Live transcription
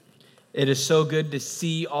It is so good to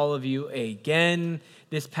see all of you again.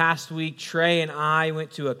 This past week, Trey and I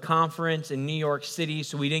went to a conference in New York City,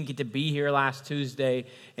 so we didn't get to be here last Tuesday,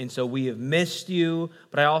 and so we have missed you.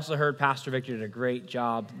 But I also heard Pastor Victor did a great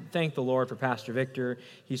job. Thank the Lord for Pastor Victor.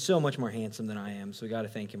 He's so much more handsome than I am, so we got to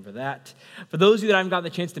thank him for that. For those of you that I haven't gotten the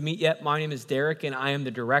chance to meet yet, my name is Derek, and I am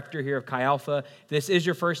the director here of Chi Alpha. If this is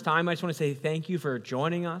your first time, I just want to say thank you for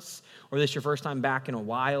joining us. Or this is your first time back in a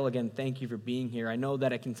while, again, thank you for being here. I know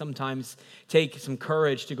that it can sometimes take some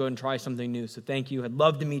courage to go and try something new, so thank you. I'd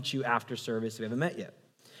love to meet you after service if we haven't met yet.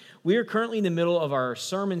 We are currently in the middle of our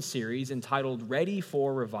sermon series entitled Ready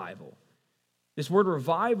for Revival. This word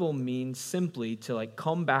revival means simply to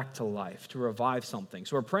come back to life, to revive something.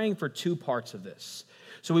 So we're praying for two parts of this.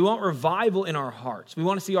 So we want revival in our hearts. We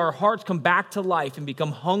want to see our hearts come back to life and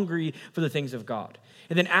become hungry for the things of God.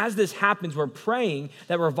 And then as this happens, we're praying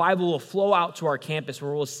that revival will flow out to our campus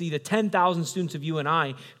where we'll see the 10,000 students of you and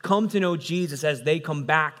I come to know Jesus as they come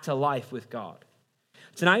back to life with God.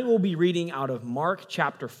 Tonight we'll be reading out of Mark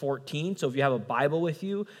chapter 14. So if you have a Bible with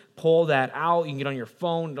you, pull that out. You can get on your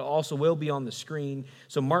phone. It also will be on the screen.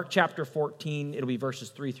 So Mark chapter 14, it'll be verses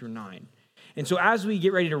 3 through 9. And so as we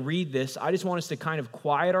get ready to read this, I just want us to kind of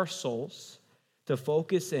quiet our souls, to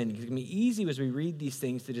focus in. It's going to be easy as we read these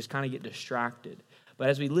things to just kind of get distracted. But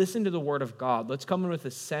as we listen to the word of God, let's come in with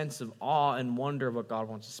a sense of awe and wonder of what God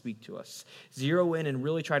wants to speak to us. Zero in and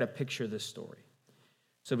really try to picture this story.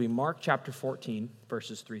 So it'll be Mark chapter 14,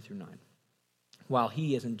 verses 3 through 9. While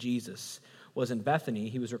he, as in Jesus, was in Bethany,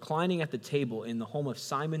 he was reclining at the table in the home of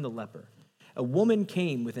Simon the leper. A woman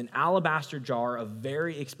came with an alabaster jar of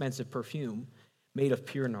very expensive perfume made of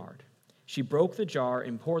pure nard. She broke the jar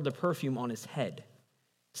and poured the perfume on his head.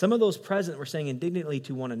 Some of those present were saying indignantly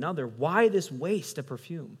to one another, "Why this waste of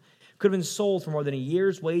perfume? Could have been sold for more than a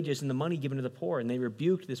year's wages and the money given to the poor." And they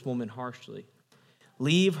rebuked this woman harshly.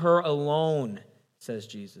 "Leave her alone," says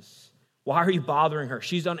Jesus. "Why are you bothering her?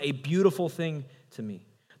 She's done a beautiful thing to me.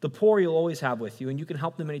 The poor you'll always have with you, and you can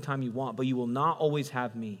help them anytime you want, but you will not always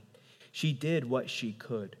have me. She did what she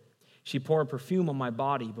could. She poured perfume on my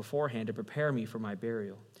body beforehand to prepare me for my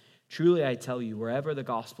burial. Truly, I tell you, wherever the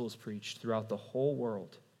gospel is preached throughout the whole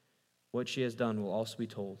world, what she has done will also be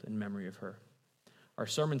told in memory of her." Our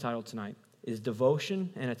sermon title tonight is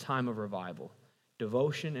Devotion and a Time of Revival.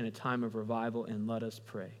 Devotion and a Time of Revival, and let us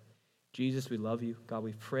pray. Jesus, we love you. God,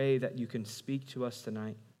 we pray that you can speak to us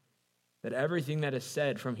tonight, that everything that is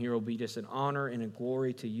said from here will be just an honor and a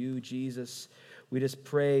glory to you, Jesus. We just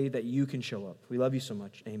pray that you can show up. We love you so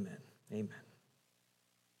much. Amen. Amen.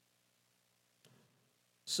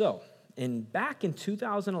 So, back in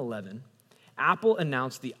 2011, Apple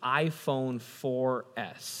announced the iPhone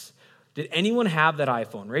 4S. Did anyone have that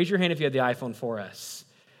iPhone? Raise your hand if you had the iPhone 4S.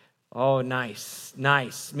 Oh, nice.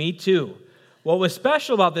 Me too. What was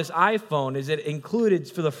special about this iPhone is it included,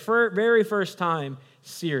 for the very first time,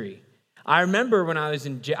 Siri. I remember when I was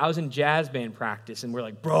in jazz band practice, and we're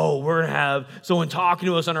like, bro, we're going to have someone talking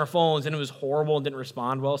to us on our phones, and it was horrible and didn't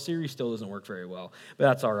respond well. Siri still doesn't work very well, but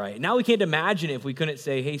that's all right. Now we can't imagine if we couldn't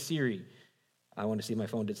say, "Hey, Siri, I want to see if my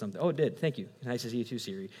phone did something." Oh, it did. Thank you. Nice to see you too,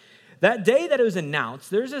 Siri. That day that it was announced,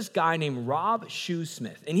 there's this guy named Rob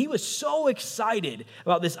Shoesmith, and he was so excited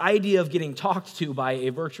about this idea of getting talked to by a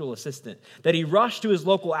virtual assistant that he rushed to his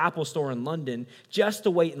local Apple store in London just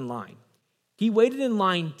to wait in line. He waited in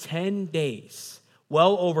line 10 days,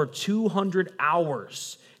 well over 200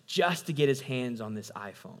 hours, just to get his hands on this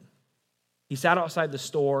iPhone. He sat outside the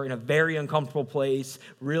store in a very uncomfortable place,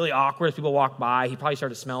 really awkward as people walked by. He probably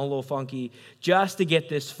started smelling a little funky, just to get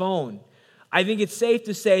this phone. I think it's safe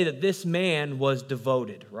to say that this man was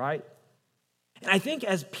devoted, right? And I think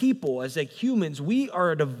as people, as humans, we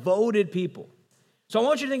are a devoted people. So I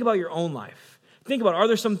want you to think about your own life. Think about, are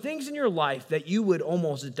there some things in your life that you would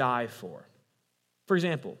almost die for? For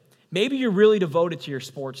example, maybe you're really devoted to your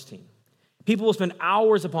sports team. People will spend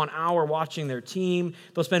hours upon hour watching their team.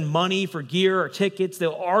 They'll spend money for gear or tickets.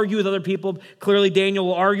 They'll argue with other people. Clearly, Daniel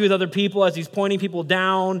will argue with other people as he's pointing people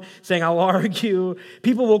down, saying, "I'll argue."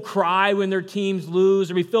 People will cry when their teams lose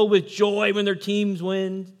or be filled with joy when their teams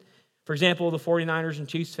win. For example, the 49ers and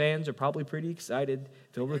Chiefs fans are probably pretty excited,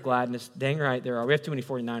 filled with gladness. Dang right there are. We have too many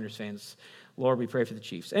 49ers fans. Lord, we pray for the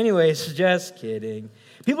Chiefs. Anyways, just kidding.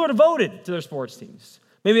 People are devoted to their sports teams.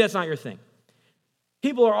 Maybe that's not your thing.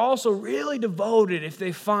 People are also really devoted if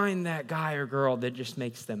they find that guy or girl that just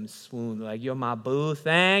makes them swoon. Like, "You're my boo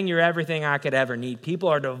thing. You're everything I could ever need." People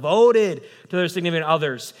are devoted to their significant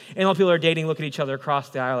others. And while people are dating, look at each other across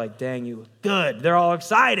the aisle like, "Dang, you look good." They're all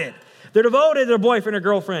excited. They're devoted to their boyfriend or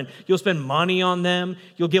girlfriend. You'll spend money on them.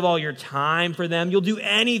 You'll give all your time for them. You'll do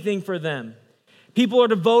anything for them. People are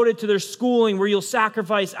devoted to their schooling, where you'll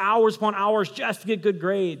sacrifice hours upon hours just to get good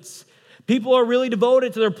grades. People are really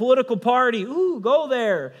devoted to their political party. Ooh, go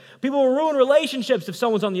there. People will ruin relationships if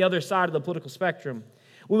someone's on the other side of the political spectrum.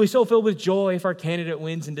 We'll be so filled with joy if our candidate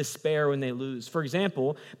wins and despair when they lose. For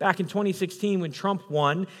example, back in 2016 when Trump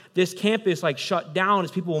won, this campus shut down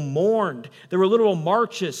as people mourned. There were literal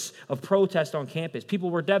marches of protest on campus.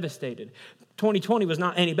 People were devastated. 2020 was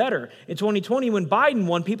not any better. In 2020, when Biden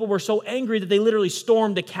won, people were so angry that they literally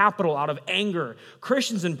stormed the Capitol out of anger.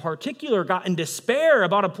 Christians in particular got in despair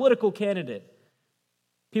about a political candidate.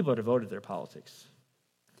 People are devoted to their politics.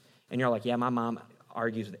 And you're like, yeah, my mom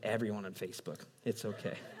argues with everyone on Facebook. It's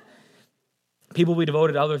okay. People will be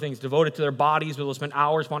devoted to other things, devoted to their bodies. We'll spend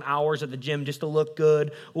hours upon hours at the gym just to look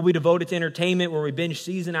good. We'll be devoted to entertainment where we binge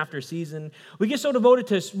season after season. We get so devoted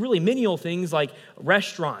to really menial things like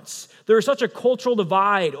restaurants. There is such a cultural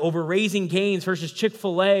divide over Raising Cane's versus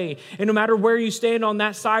Chick-fil-A. And no matter where you stand on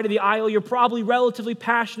that side of the aisle, you're probably relatively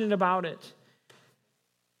passionate about it.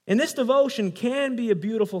 And this devotion can be a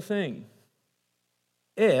beautiful thing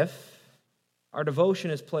if our devotion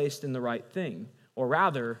is placed in the right thing, or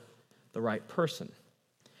rather, the right person.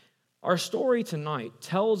 Our story tonight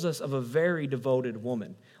tells us of a very devoted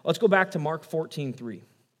woman. Let's go back to Mark 14:3. It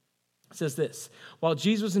says this: while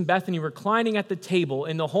Jesus was in Bethany reclining at the table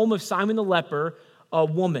in the home of Simon the leper, a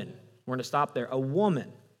woman, we're going to stop there, a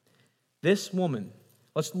woman. This woman,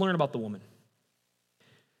 let's learn about the woman.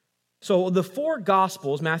 So the four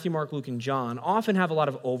Gospels, Matthew, Mark, Luke, and John, often have a lot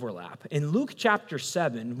of overlap. In Luke chapter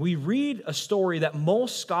 7, we read a story that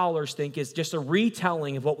most scholars think is just a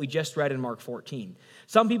retelling of what we just read in Mark 14.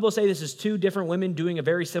 Some people say this is two different women doing a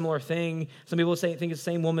very similar thing. Some people think it's the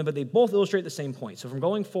same woman, but they both illustrate the same point. So from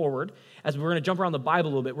going forward, as we're going to jump around the Bible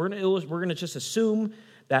a little bit, we're going to just assume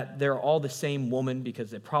that they're all the same woman because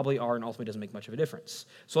they probably are, and ultimately doesn't make much of a difference.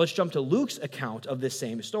 So let's jump to Luke's account of this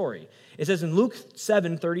same story. It says in Luke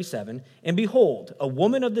 7:37, and behold, a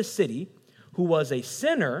woman of the city who was a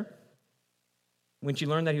sinner, when she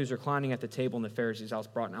learned that he was reclining at the table in the Pharisee's house,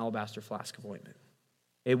 brought an alabaster flask of ointment.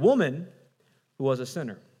 A woman who was a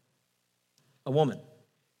sinner. A woman.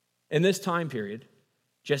 In this time period,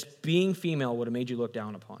 just being female would have made you look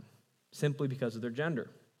down upon, simply because of their gender.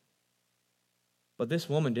 But this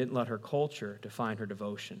woman didn't let her culture define her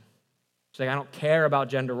devotion. She's like, I don't care about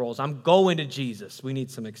gender roles. I'm going to Jesus. We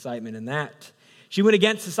need some excitement in that. She went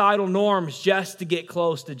against societal norms just to get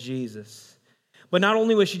close to Jesus. But not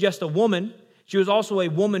only was she just a woman, she was also a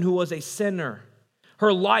woman who was a sinner.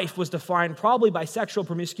 Her life was defined probably by sexual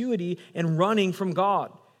promiscuity and running from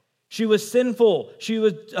God. She was sinful. She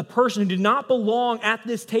was a person who did not belong at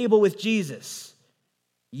this table with Jesus.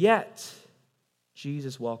 Yet,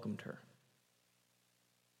 Jesus welcomed her.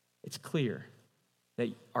 It's clear that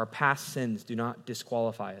our past sins do not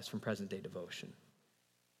disqualify us from present-day devotion.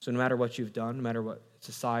 So no matter what you've done, no matter what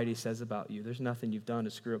society says about you, there's nothing you've done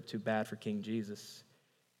to screw up too bad for King Jesus.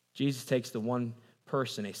 Jesus takes the one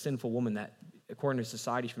person, a sinful woman that, according to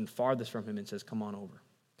society, has been farthest from him and says, come on over.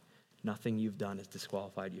 Nothing you've done has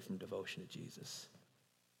disqualified you from devotion to Jesus.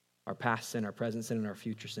 Our past sin, our present sin, and our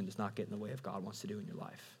future sin does not get in the way of God wants to do in your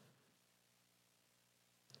life.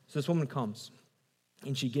 So this woman comes,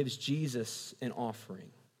 and she gives Jesus an offering.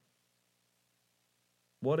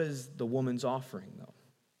 What is the woman's offering, though?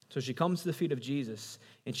 So she comes to the feet of Jesus,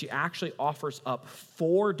 and she actually offers up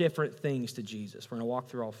 4 different things to Jesus. We're going to walk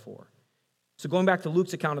through all 4. So going back to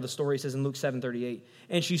Luke's account of the story, it says in Luke 7:38,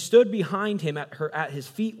 and she stood behind him at his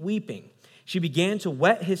feet weeping. She began to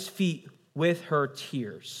wet his feet with her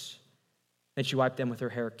tears. Then she wiped them with her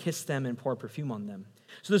hair, kissed them, and poured perfume on them.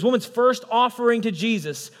 So this woman's first offering to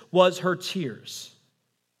Jesus was her tears.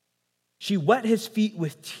 She wet his feet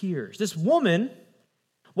with tears. This woman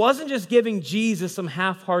wasn't just giving Jesus some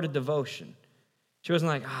half-hearted devotion. She wasn't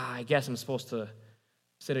like, I guess I'm supposed to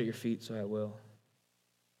sit at your feet, so I will.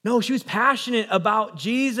 No, she was passionate about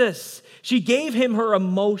Jesus. She gave him her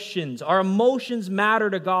emotions. Our emotions matter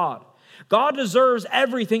to God. God deserves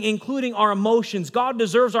everything, including our emotions. God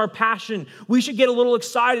deserves our passion. We should get a little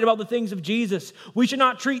excited about the things of Jesus. We should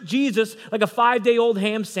not treat Jesus like a 5-day-old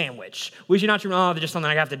ham sandwich. We should not treat him, they're just something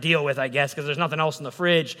I have to deal with, I guess, because there's nothing else in the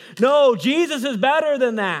fridge. No, Jesus is better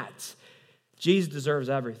than that. Jesus deserves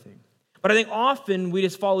everything. But I think often we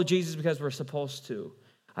just follow Jesus because we're supposed to.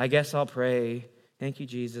 I guess I'll pray. Thank you,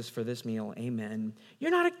 Jesus, for this meal. Amen.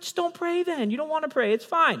 Just don't pray then. You don't want to pray. It's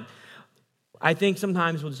fine. I think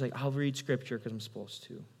sometimes we'll just say, I'll read scripture because I'm supposed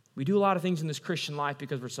to. We do a lot of things in this Christian life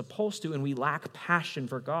because we're supposed to, and we lack passion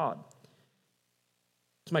for God.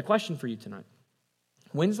 So my question for you tonight,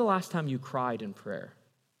 when's the last time you cried in prayer?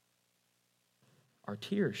 Our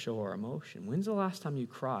tears show our emotion. When's the last time you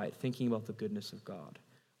cried thinking about the goodness of God?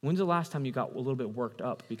 When's the last time you got a little bit worked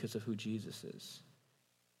up because of who Jesus is?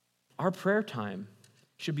 Our prayer time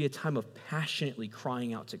should be a time of passionately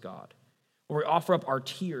crying out to God, where we offer up our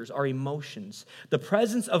tears, our emotions. The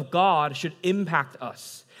presence of God should impact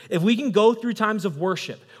us. If we can go through times of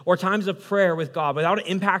worship or times of prayer with God without it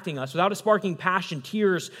impacting us, without it sparking passion,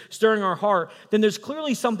 tears, stirring our heart, then there's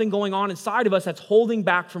clearly something going on inside of us that's holding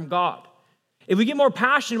back from God. If we get more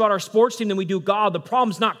passionate about our sports team than we do God, the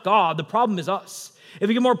problem's not God, the problem is us. If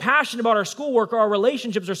we get more passionate about our schoolwork or our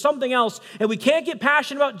relationships or something else, and we can't get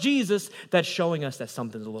passionate about Jesus, that's showing us that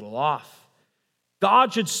something's a little off.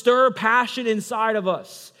 God should stir passion inside of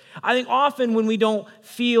us. I think often when we don't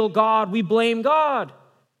feel God, we blame God.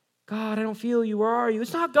 God, I don't feel you. Where are you?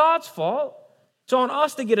 It's not God's fault. It's on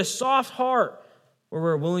us to get a soft heart where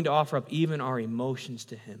we're willing to offer up even our emotions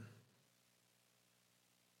to him.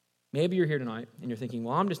 Maybe you're here tonight and you're thinking,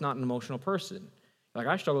 well, I'm just not an emotional person. Like,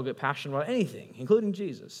 I struggle to get passionate about anything, including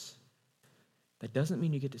Jesus. That doesn't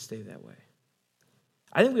mean you get to stay that way.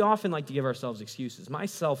 I think we often like to give ourselves excuses,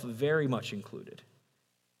 myself very much included.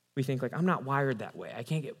 We think, like, I'm not wired that way. I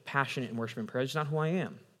can't get passionate in worship and prayer. It's not who I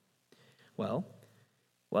am. Well,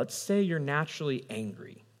 let's say you're naturally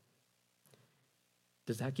angry.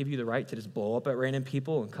 Does that give you the right to just blow up at random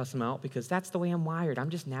people and cuss them out? Because that's the way I'm wired. I'm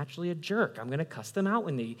just naturally a jerk. I'm going to cuss them out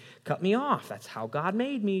when they cut me off. That's how God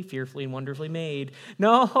made me, fearfully and wonderfully made.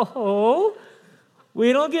 No,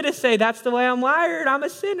 we don't get to say that's the way I'm wired. I'm a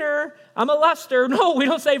sinner. I'm a luster. No, we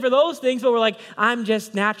don't say for those things, but we're like, I'm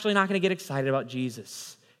just naturally not going to get excited about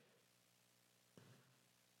Jesus.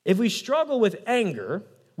 If we struggle with anger,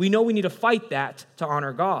 we know we need to fight that to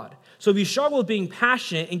honor God. So if you struggle with being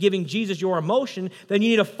passionate and giving Jesus your emotion, then you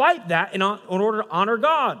need to fight that in order to honor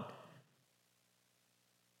God.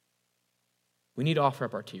 We need to offer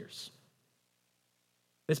up our tears.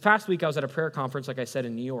 This past week, I was at a prayer conference, like I said,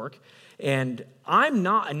 in New York, and I'm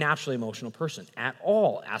not a naturally emotional person at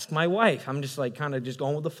all. Ask my wife. I'm just like kind of just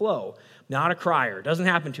going with the flow. Not a crier. Doesn't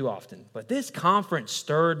happen too often. But this conference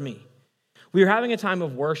stirred me. We were having a time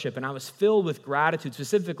of worship, and I was filled with gratitude,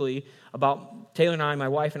 specifically about Taylor and I, my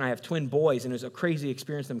wife and I have twin boys, and it was a crazy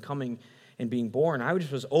experience, them coming and being born. I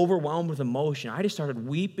just was overwhelmed with emotion. I just started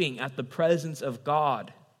weeping at the presence of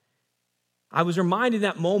God. I was reminded in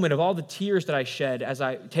that moment of all the tears that I shed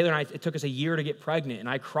Taylor and I, it took us a year to get pregnant, and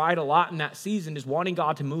I cried a lot in that season just wanting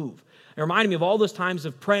God to move. It reminded me of all those times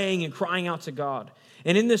of praying and crying out to God.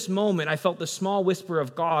 And in this moment, I felt the small whisper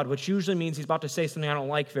of God, which usually means he's about to say something I don't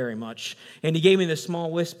like very much. And he gave me this small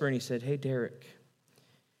whisper, and he said, "Hey, Derek,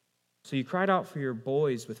 so you cried out for your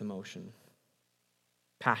boys with emotion,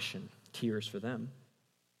 passion, tears for them.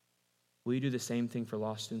 Will you do the same thing for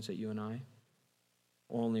lost students at UNI?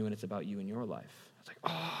 Only when it's about you and your life." I was like,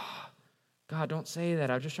 oh, God, don't say that.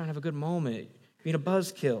 I was just trying to have a good moment. You're being a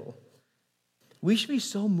buzzkill. We should be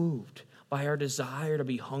so moved by our desire to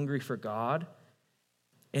be hungry for God,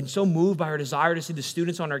 and so moved by our desire to see the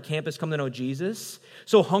students on our campus come to know Jesus,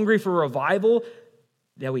 so hungry for revival,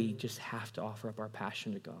 that we just have to offer up our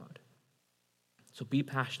passion to God. So be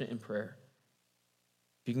passionate in prayer.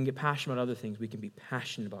 If you can get passionate about other things, we can be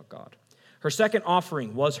passionate about God. Her second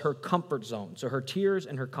offering was her comfort zone, so her tears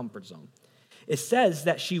and her comfort zone. It says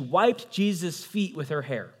that she wiped Jesus' feet with her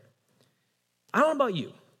hair. I don't know about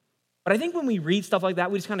you, but I think when we read stuff like that,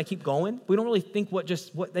 we just kind of keep going. We don't really think what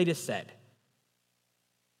they just said.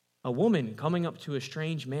 A woman coming up to a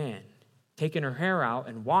strange man, taking her hair out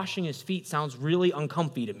and washing his feet sounds really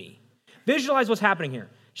uncomfy to me. Visualize what's happening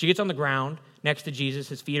here. She gets on the ground next to Jesus.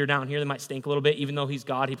 His feet are down here. They might stink a little bit. Even though he's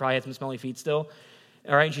God, he probably has some smelly feet still.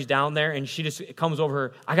 All right, and she's down there, and she just comes over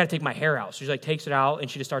her. I got to take my hair out. So she like takes it out, and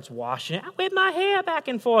she just starts washing it with my hair back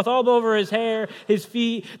and forth all over his hair, his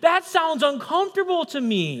feet. That sounds uncomfortable to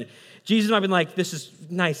me. Jesus might have been like, "This is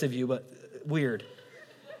nice of you, but weird."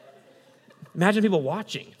 Imagine people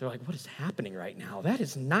watching. They're like, what is happening right now? That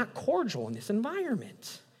is not cordial in this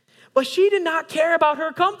environment. But she did not care about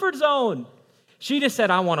her comfort zone. She just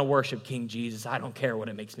said, I want to worship King Jesus. I don't care what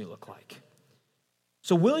it makes me look like.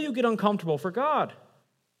 So will you get uncomfortable for God?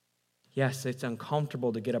 Yes, it's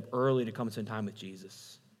uncomfortable to get up early to come spend time with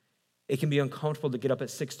Jesus. It can be uncomfortable to get up at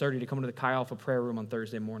 6:30 to come to the Chi Alpha prayer room on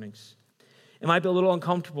Thursday mornings. It might be a little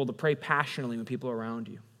uncomfortable to pray passionately when people are around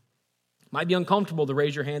you. It might be uncomfortable to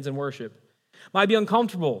raise your hands in worship. It might be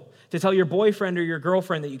uncomfortable to tell your boyfriend or your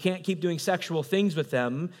girlfriend that you can't keep doing sexual things with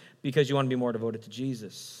them because you want to be more devoted to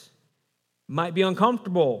Jesus. It might be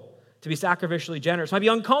uncomfortable to be sacrificially generous. It might be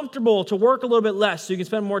uncomfortable to work a little bit less so you can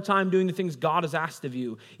spend more time doing the things God has asked of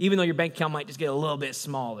you, even though your bank account might just get a little bit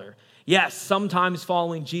smaller. Yes, sometimes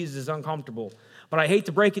following Jesus is uncomfortable, but I hate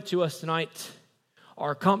to break it to us tonight.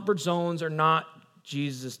 our comfort zones are not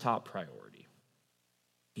Jesus' top priority.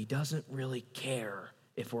 He doesn't really care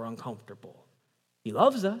if we're uncomfortable. He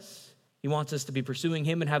loves us. He wants us to be pursuing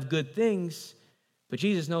him and have good things. But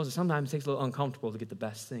Jesus knows that sometimes it takes a little uncomfortable to get the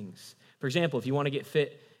best things. For example, if you want to get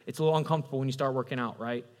fit, it's a little uncomfortable when you start working out,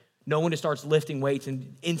 right? No one just starts lifting weights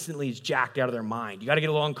and instantly is jacked out of their mind. You got to get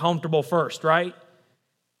a little uncomfortable first, right?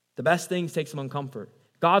 The best things take some uncomfort.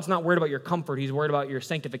 God's not worried about your comfort. He's worried about your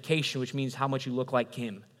sanctification, which means how much you look like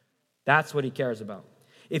him. That's what he cares about.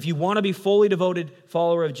 If you want to be fully devoted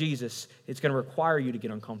follower of Jesus, it's going to require you to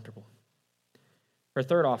get uncomfortable. Her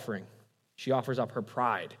third offering, she offers up her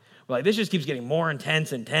pride. We're like, this just keeps getting more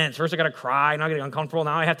intense. First I got to cry, now I get uncomfortable,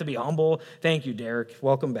 now I have to be humble. Thank you, Derek.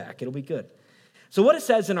 Welcome back. It'll be good. So what it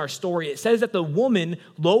says in our story, it says that the woman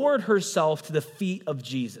lowered herself to the feet of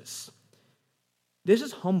Jesus. This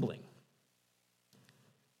is humbling.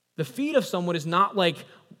 The feet of someone is not like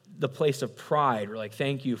the place of pride or like,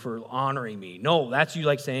 thank you for honoring me. No, that's you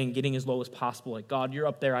like saying, getting as low as possible. Like, God, you're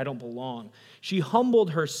up there, I don't belong. She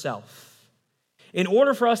humbled herself. In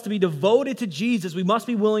order for us to be devoted to Jesus, we must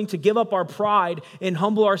be willing to give up our pride and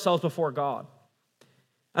humble ourselves before God.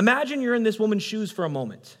 Imagine you're in this woman's shoes for a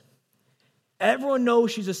moment. Everyone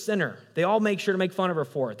knows she's a sinner. They all make sure to make fun of her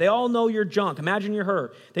for it. They all know you're junk. Imagine you're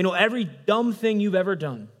her. They know every dumb thing you've ever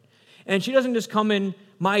done. And she doesn't just come in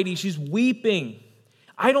mighty. She's weeping.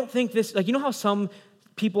 I don't think this, like, you know how some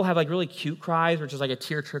people have like really cute cries where it's just like a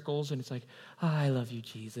tear trickles and it's like, oh, I love you,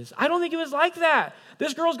 Jesus. I don't think it was like that.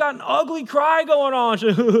 This girl's got an ugly cry going on.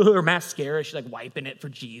 Her mascara, she's like wiping it for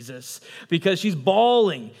Jesus because she's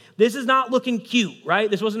bawling. This is not looking cute,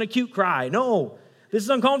 right? This wasn't a cute cry. No. This is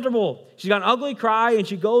uncomfortable. She's got an ugly cry, and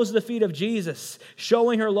she goes to the feet of Jesus,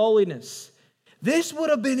 showing her lowliness. This would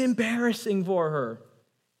have been embarrassing for her.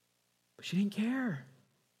 But she didn't care.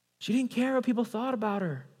 She didn't care what people thought about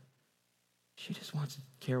her. She just wants to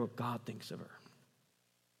care what God thinks of her.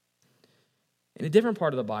 In a different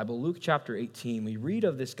part of the Bible, Luke chapter 18, we read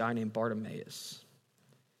of this guy named Bartimaeus.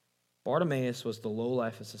 Bartimaeus was the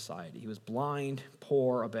lowlife of society. He was blind,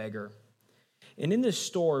 poor, a beggar. And in this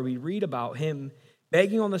story, we read about him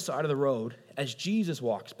begging on the side of the road as Jesus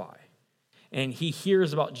walks by. And he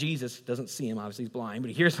hears about Jesus, doesn't see him, obviously he's blind, but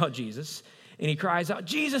he hears about Jesus, and he cries out,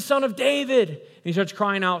 Jesus, son of David! And he starts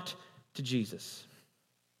crying out to Jesus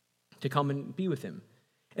to come and be with him.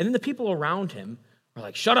 And then the people around him are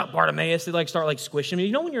like, shut up, Bartimaeus. They like start like squishing him.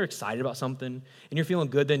 You know when you're excited about something and you're feeling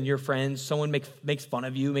good, then your friends, someone makes fun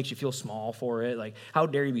of you, makes you feel small for it. Like, how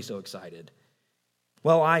dare you be so excited?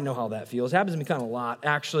 Well, I know how that feels. It happens to me kind of a lot.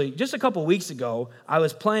 Actually, just a couple weeks ago, I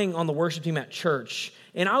was playing on the worship team at church,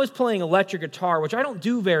 and I was playing electric guitar, which I don't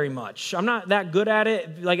do very much. I'm not that good at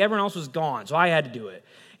it. Like, everyone else was gone, so I had to do it.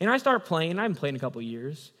 And I start playing, and I haven't played in a couple of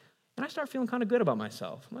years, and I start feeling kind of good about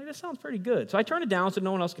myself. I'm like, this sounds pretty good. So I turn it down so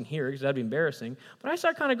no one else can hear it, because that'd be embarrassing. But I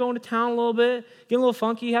start kind of going to town a little bit, getting a little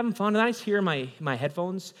funky, having fun, and I just hear my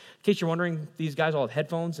headphones. In case you're wondering, these guys all have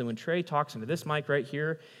headphones, and when Trey talks into this mic right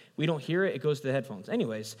here, we don't hear it, it goes to the headphones.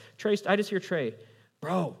 Anyways, Trey, I just hear Trey,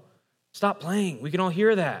 bro, stop playing. We can all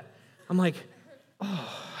hear that. I'm like,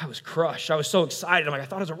 oh, I was crushed. I was so excited. I'm like, I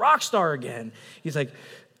thought I was a rock star again. He's like,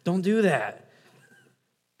 don't do that.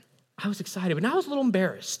 I was excited, but now I was a little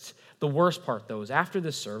embarrassed. The worst part, though, is after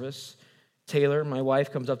this service, Taylor, my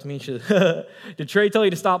wife, comes up to me and she says, did Trey tell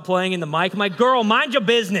you to stop playing in the mic? I'm like, girl, mind your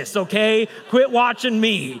business, okay? Quit watching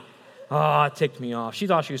me. Oh, it ticked me off. She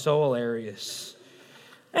thought she was so hilarious.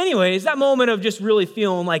 Anyways, that moment of just really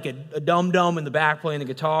feeling like a dum-dum in the back playing the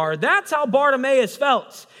guitar, that's how Bartimaeus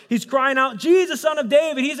felt. He's crying out, Jesus, son of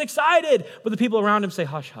David. He's excited. But the people around him say,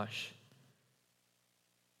 hush, hush.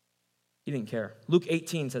 He didn't care. Luke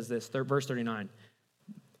 18 says this, verse 39.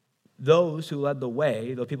 Those who led the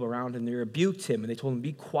way, the people around him, they rebuked him and they told him,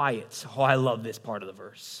 be quiet. Oh, I love this part of the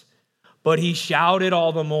verse. But he shouted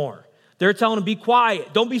all the more. They're telling him, be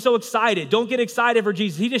quiet. Don't be so excited. Don't get excited for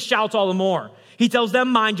Jesus. He just shouts all the more. He tells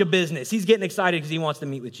them, mind your business. He's getting excited because he wants to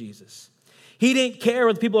meet with Jesus. He didn't care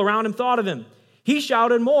what the people around him thought of him. He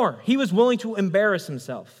shouted more. He was willing to embarrass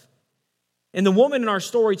himself. And the woman in our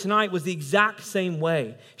story tonight was the exact same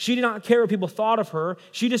way. She did not care what people thought of her.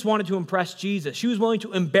 She just wanted to impress Jesus. She was willing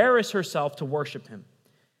to embarrass herself to worship him.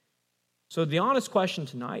 So the honest question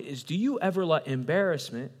tonight is, do you ever let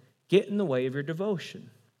embarrassment get in the way of your devotion?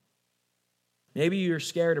 Maybe you're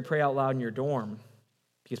scared to pray out loud in your dorm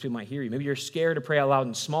because people might hear you. Maybe you're scared to pray out loud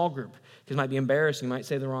in small group because it might be embarrassing. You might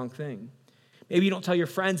say the wrong thing. Maybe you don't tell your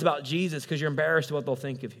friends about Jesus because you're embarrassed of what they'll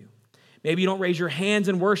think of you. Maybe you don't raise your hands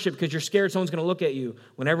in worship because you're scared someone's going to look at you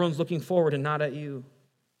when everyone's looking forward and not at you.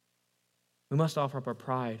 We must offer up our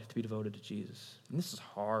pride to be devoted to Jesus. And this is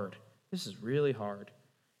hard. This is really hard.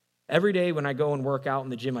 Every day when I go and work out in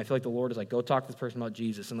the gym, I feel like the Lord is like, go talk to this person about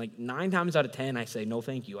Jesus. And like 9 times out of 10, I say, no,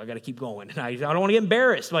 thank you. I got to keep going. And I don't want to get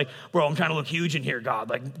embarrassed. I'm like, bro, I'm trying to look huge in here, God.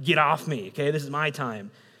 Like, get off me, okay? This is my time.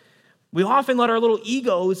 We often let our little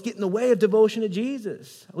egos get in the way of devotion to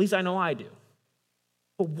Jesus. At least I know I do.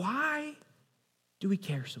 But why do we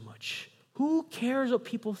care so much? Who cares what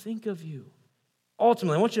people think of you?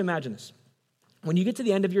 Ultimately, I want you to imagine this. When you get to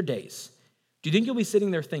the end of your days, do you think you'll be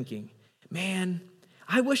sitting there thinking, man,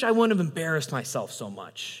 I wish I wouldn't have embarrassed myself so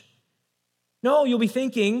much? No, you'll be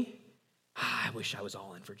thinking, I wish I was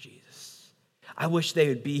all in for Jesus. I wish they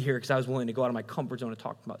would be here because I was willing to go out of my comfort zone to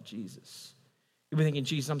talk about Jesus. You'll be thinking,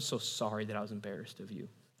 Jesus, I'm so sorry that I was embarrassed of you.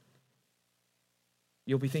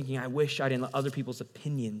 You'll be thinking, I wish I didn't let other people's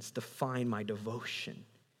opinions define my devotion.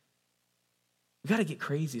 We got to get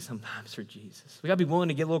crazy sometimes for Jesus. We got to be willing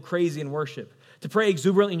to get a little crazy in worship, to pray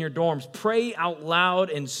exuberantly in your dorms, pray out loud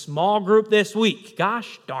in small group this week.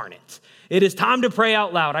 Gosh darn it. It is time to pray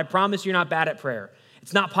out loud. I promise you're not bad at prayer.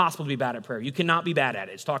 It's not possible to be bad at prayer. You cannot be bad at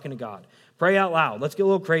it. It's talking to God. Pray out loud. Let's get a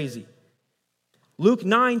little crazy. Luke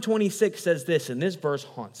 9:26 says this, and this verse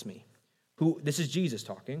haunts me. This is Jesus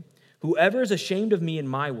talking. Whoever is ashamed of me and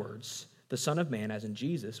my words, the Son of Man, as in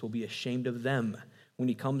Jesus, will be ashamed of them when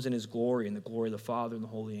he comes in his glory and the glory of the Father and the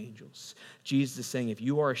holy angels. Jesus is saying, if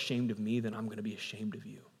you are ashamed of me, then I'm going to be ashamed of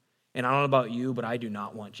you. And I don't know about you, but I do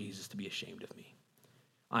not want Jesus to be ashamed of me.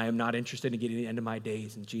 I am not interested in getting to the end of my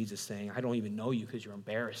days and Jesus saying, I don't even know you because you're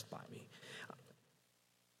embarrassed by me.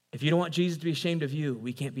 If you don't want Jesus to be ashamed of you,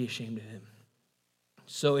 we can't be ashamed of him.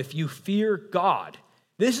 So if you fear God,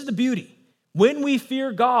 this is the beauty. When we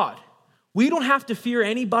fear God, we don't have to fear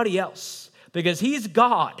anybody else because he's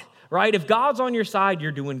God. Right? If God's on your side,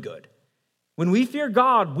 you're doing good. When we fear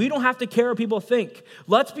God, we don't have to care what people think.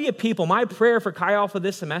 Let's be a people. My prayer for Chi Alpha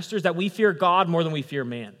this semester is that we fear God more than we fear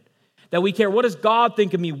man. That we care, what does God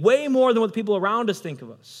think of me, way more than what the people around us think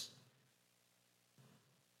of us.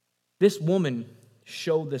 This woman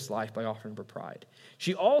showed this life by offering her pride.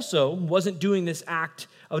 She also wasn't doing this act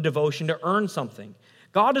of devotion to earn something.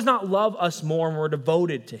 God does not love us more when we're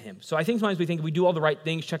devoted to him. So I think sometimes we think if we do all the right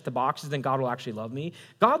things, check the boxes, then God will actually love me.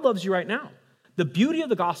 God loves you right now. The beauty of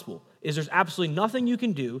the gospel is there's absolutely nothing you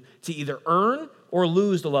can do to either earn or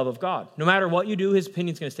lose the love of God. No matter what you do, his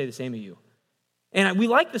opinion's going to stay the same of you. And we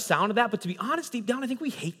like the sound of that, but to be honest, deep down, I think we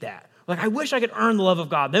hate that. Like, I wish I could earn the love of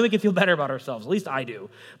God. Then we can feel better about ourselves. At least I do.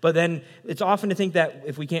 But then it's often to think that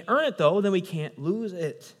if we can't earn it, though, then we can't lose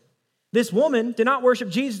it. This woman did not worship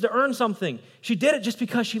Jesus to earn something. She did it just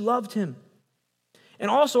because she loved him.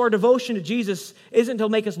 And also, our devotion to Jesus isn't to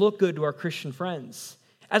make us look good to our Christian friends.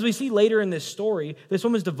 As we see later in this story, this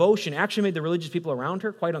woman's devotion actually made the religious people around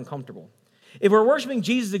her quite uncomfortable. If we're worshiping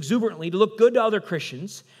Jesus exuberantly to look good to other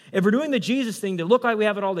Christians, if we're doing the Jesus thing to look like we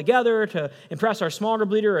have it all together, to impress our small group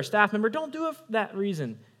leader or a staff member, don't do it for that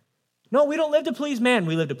reason. No, we don't live to please man.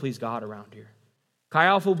 We live to please God around here. Chi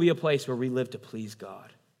Alpha will be a place where we live to please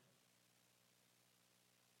God.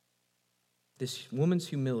 This woman's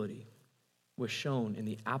humility was shown in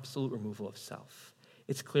the absolute removal of self.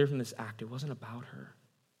 It's clear from this act, it wasn't about her.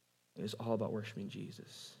 It was all about worshiping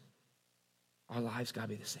Jesus. Our lives got to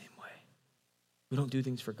be the same way. We don't do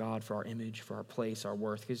things for God, for our image, for our place, our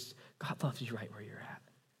worth, because God loves you right where you're at.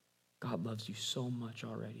 God loves you so much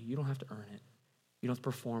already. You don't have to earn it. You don't have to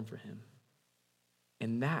perform for him.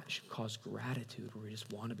 And that should cause gratitude where we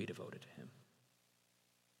just want to be devoted to him.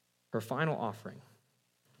 Her final offering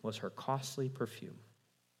was her costly perfume.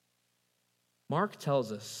 Mark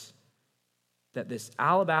tells us that this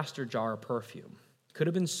alabaster jar of perfume could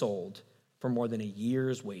have been sold for more than a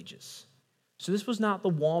year's wages. So this was not the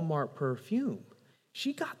Walmart perfume.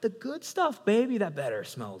 She got the good stuff, baby. That better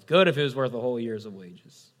smelled good if it was worth a whole year's of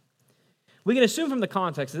wages. We can assume from the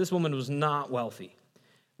context that this woman was not wealthy.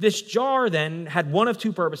 This jar then had one of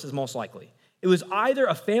two purposes, most likely. It was either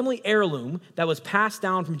a family heirloom that was passed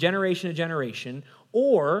down from generation to generation,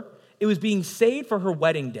 or it was being saved for her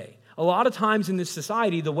wedding day. A lot of times in this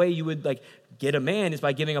society, the way you would get a man is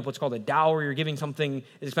by giving up what's called a dowry, or giving something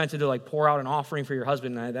expensive to pour out an offering for your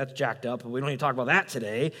husband. That's jacked up, but we don't need to talk about that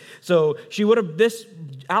today. So this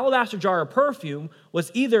alabaster jar of perfume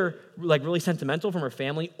was either really sentimental from her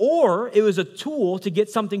family, or it was a tool to get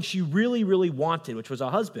something she really, really wanted, which was a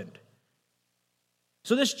husband.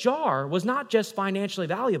 So this jar was not just financially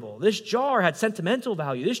valuable. This jar had sentimental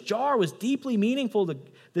value. This jar was deeply meaningful to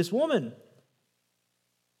this woman.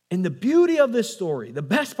 And the beauty of this story, the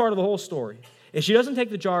best part of the whole story, is she doesn't take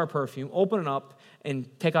the jar of perfume, open it up, and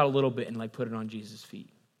take out a little bit and put it on Jesus' feet.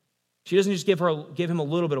 She doesn't just give him a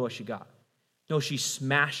little bit of what she got. No, she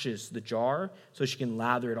smashes the jar so she can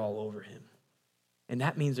lather it all over him. And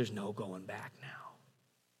that means there's no going back now.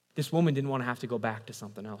 This woman didn't want to have to go back to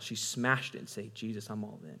something else. She smashed it and said, Jesus, I'm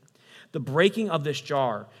all in. The breaking of this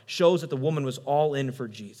jar shows that the woman was all in for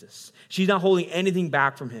Jesus. She's not holding anything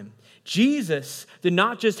back from him. Jesus did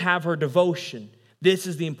not just have her devotion. This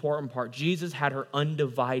is the important part. Jesus had her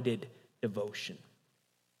undivided devotion.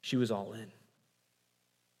 She was all in.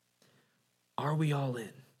 Are we all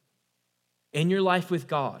in? In your life with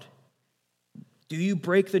God, do you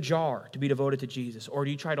break the jar to be devoted to Jesus, or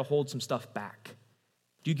do you try to hold some stuff back?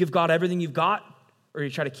 Do you give God everything you've got, or do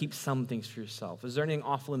you try to keep some things for yourself? Is there anything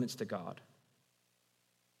off limits to God?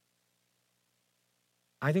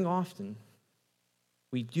 I think often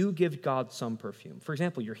we do give God some perfume. For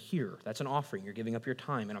example, you're here. That's an offering. You're giving up your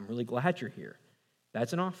time, and I'm really glad you're here.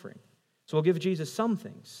 That's an offering. So we'll give Jesus some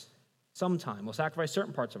things, some time. We'll sacrifice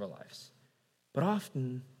certain parts of our lives. But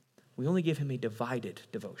often, we only give him a divided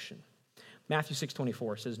devotion. Matthew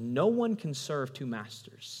 6:24 says, no one can serve two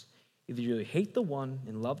masters. Either you'll hate the one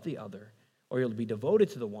and love the other, or you'll be devoted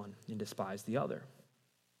to the one and despise the other.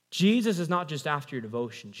 Jesus is not just after your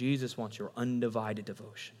devotion. Jesus wants your undivided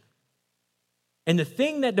devotion. And the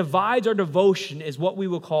thing that divides our devotion is what we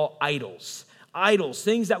will call idols. Idols,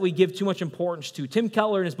 things that we give too much importance to. Tim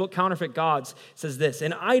Keller, in his book, Counterfeit Gods, says this: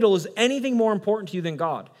 an idol is anything more important to you than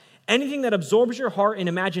God. Anything that absorbs your heart and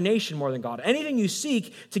imagination more than God. Anything you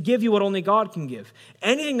seek to give you what only God can give.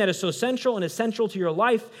 Anything that is so central and essential to your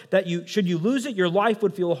life that should you lose it, your life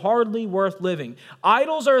would feel hardly worth living.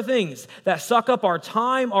 Idols are things that suck up our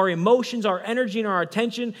time, our emotions, our energy, and our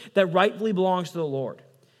attention that rightfully belongs to the Lord.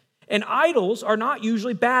 And idols are not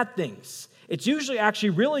usually bad things. It's usually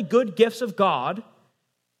actually really good gifts of God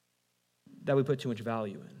that we put too much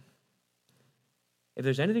value in. If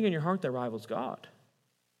there's anything in your heart that rivals God,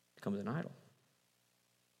 it becomes an idol.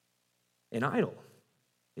 An idol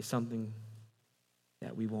is something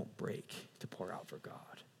that we won't break to pour out for God.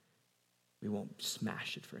 We won't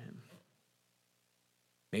smash it for him.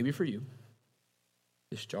 Maybe for you,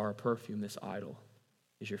 this jar of perfume, this idol,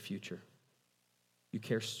 is your future. You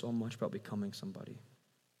care so much about becoming somebody,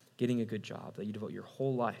 getting a good job, that you devote your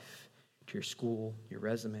whole life to your school, your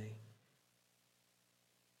resume.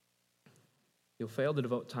 You'll fail to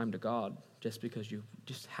devote time to God just because you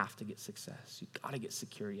just have to get success. You got to get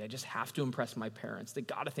security. I just have to impress my parents. They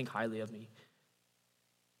got to think highly of me.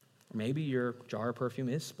 Or maybe your jar of perfume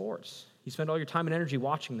is sports. You spend all your time and energy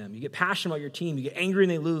watching them. You get passionate about your team. You get angry when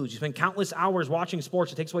they lose. You spend countless hours watching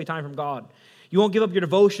sports. It takes away time from God. You won't give up your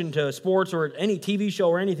devotion to sports or any TV show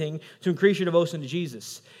or anything to increase your devotion to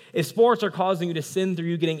Jesus. If sports are causing you to sin through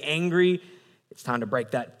you getting angry, it's time to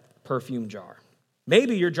break that perfume jar.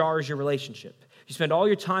 Maybe your jar is your relationship. You spend all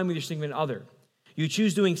your time with your significant other. You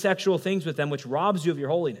choose doing sexual things with them, which robs you of your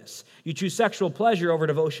holiness. You choose sexual pleasure over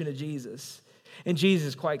devotion to Jesus. And Jesus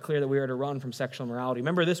is quite clear that we are to run from sexual immorality.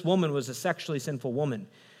 Remember, this woman was a sexually sinful woman.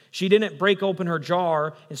 She didn't break open her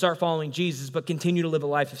jar and start following Jesus, but continue to live a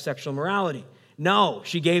life of sexual immorality. No,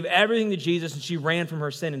 she gave everything to Jesus and she ran from her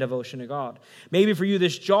sin and devotion to God. Maybe for you,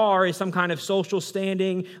 this jar is some kind of social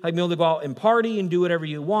standing, like being able to go out and party and do whatever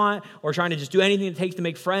you want, or trying to just do anything it takes to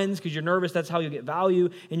make friends because you're nervous that's how you get value,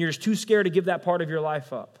 and you're just too scared to give that part of your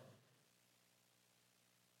life up.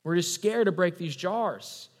 We're just scared to break these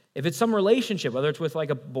jars. If it's some relationship, whether it's with like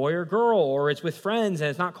a boy or girl, or it's with friends, and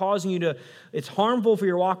it's not causing you to, it's harmful for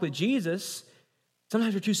your walk with Jesus,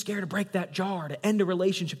 sometimes we're too scared to break that jar, to end a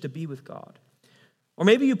relationship, to be with God. Or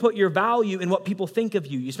maybe you put your value in what people think of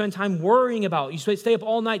you. You spend time worrying about, you stay up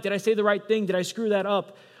all night, did I say the right thing? Did I screw that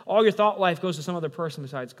up? All your thought life goes to some other person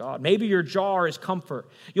besides God. Maybe your jar is comfort.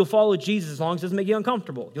 You'll follow Jesus as long as it doesn't make you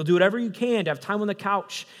uncomfortable. You'll do whatever you can to have time on the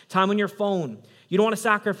couch, time on your phone. You don't want to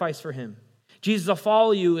sacrifice for him. Jesus, I'll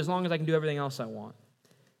follow you as long as I can do everything else I want.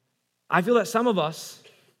 I feel that some of us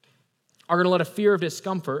are going to let a fear of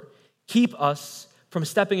discomfort keep us from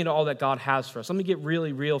stepping into all that God has for us. Let me get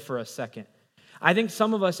really real for a second. I think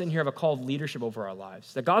some of us in here have a call of leadership over our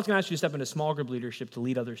lives. That God's going to ask you to step into small group leadership to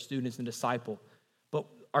lead other students and disciple. But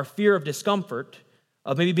our fear of discomfort,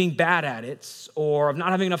 of maybe being bad at it, or of not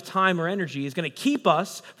having enough time or energy is going to keep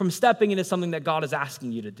us from stepping into something that God is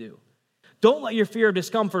asking you to do. Don't let your fear of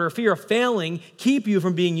discomfort or fear of failing keep you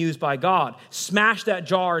from being used by God. Smash that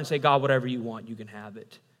jar and say, God, whatever you want, you can have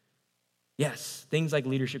it. Yes, things like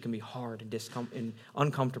leadership can be hard and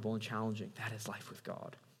uncomfortable and challenging. That is life with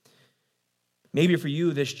God. Maybe for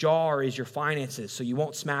you, this jar is your finances, so you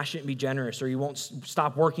won't smash it and be generous, or you won't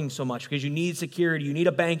stop working so much because you need security, you need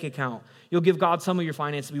a bank account. You'll give God some of your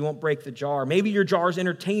finances, but you won't break the jar. Maybe your jar is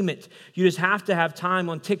entertainment. You just have to have time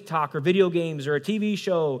on TikTok or video games or a TV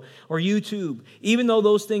show or YouTube. Even though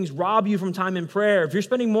those things rob you from time in prayer, if you're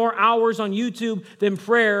spending more hours on YouTube than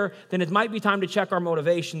prayer, then it might be time to check our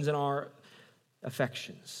motivations and our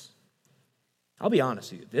affections. I'll be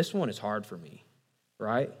honest with you, this one is hard for me,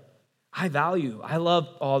 right? I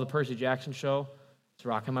love the Percy Jackson show. It's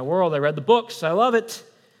rocking my world. I read the books. I love it.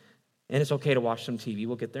 And it's okay to watch some TV.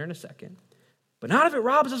 We'll get there in a second. But not if it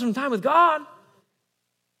robs us from time with God.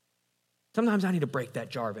 Sometimes I need to break that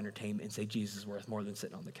jar of entertainment and say Jesus is worth more than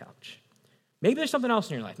sitting on the couch. Maybe there's something else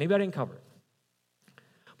in your life. Maybe I didn't cover it.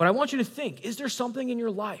 But I want you to think, is there something in your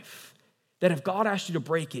life that if God asked you to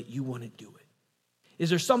break it, you wouldn't do it? Is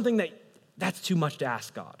there something that's too much to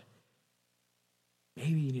ask God?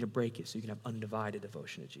 Maybe you need to break it so you can have undivided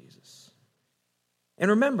devotion to Jesus. And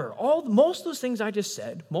remember, most of those things I just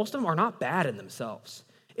said, most of them are not bad in themselves.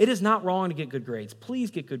 It is not wrong to get good grades. Please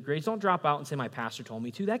get good grades. Don't drop out and say, my pastor told me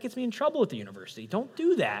to. That gets me in trouble at the university. Don't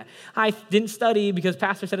do that. I didn't study because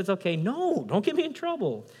pastor said it's okay. No, don't get me in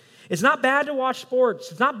trouble. It's not bad to watch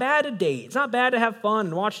sports. It's not bad to date. It's not bad to have fun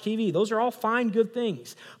and watch TV. Those are all fine, good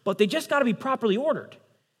things. But they just got to be properly ordered.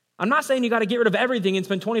 I'm not saying you got to get rid of everything and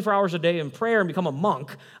spend 24 hours a day in prayer and become a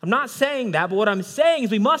monk. I'm not saying that, but what I'm saying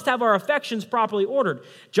is we must have our affections properly ordered.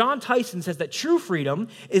 John Tyson says that true freedom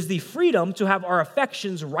is the freedom to have our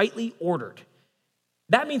affections rightly ordered.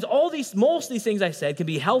 That means most of these things I said can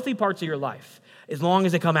be healthy parts of your life as long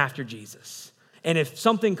as they come after Jesus. And if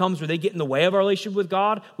something comes where they get in the way of our relationship with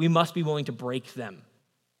God, we must be willing to break them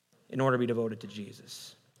in order to be devoted to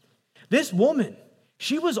Jesus. This woman,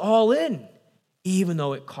 she was all in, even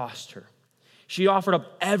though it cost her. She offered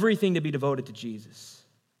up everything to be devoted to Jesus.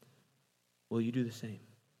 Will you do the same?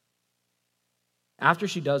 After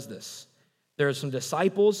she does this, there are some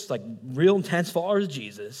disciples, like real intense followers of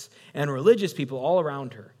Jesus, and religious people all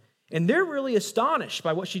around her. And they're really astonished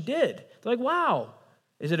by what she did. They're like, wow,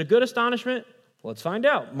 is it a good astonishment? Well, let's find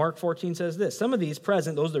out. Mark 14 says this. Some of these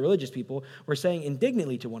present, those are the religious people, were saying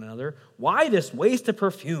indignantly to one another, why this waste of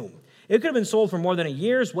perfume? It could have been sold for more than a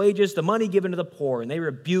year's wages, the money given to the poor, and they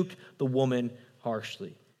rebuked the woman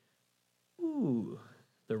harshly. Ooh,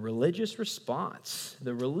 the religious response.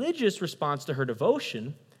 The religious response to her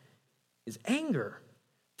devotion is anger.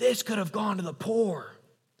 This could have gone to the poor.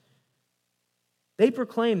 They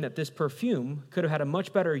proclaim that this perfume could have had a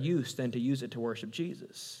much better use than to use it to worship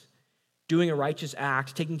Jesus. Doing a righteous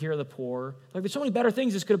act, taking care of the poor. Like there's so many better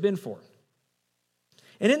things this could have been for.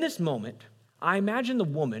 And in this moment, I imagine the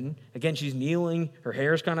woman, again, she's kneeling, her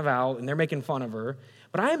hair's kind of out, and they're making fun of her.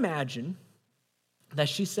 But I imagine that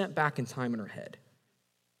she's sent back in time in her head.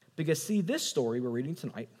 Because, see, this story we're reading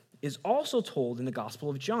tonight is also told in the Gospel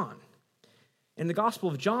of John. In the Gospel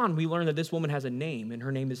of John, we learn that this woman has a name, and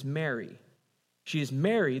her name is Mary. She is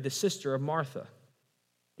Mary, the sister of Martha.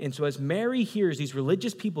 And so as Mary hears these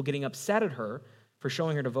religious people getting upset at her for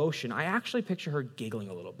showing her devotion, I actually picture her giggling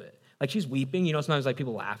a little bit. Like she's weeping. You know, sometimes like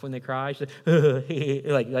people laugh when they cry. She's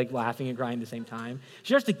like laughing and crying at the same time. She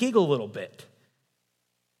starts to giggle a little bit.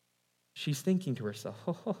 She's thinking to herself,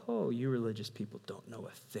 you religious people don't know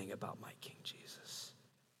a thing about my King Jesus.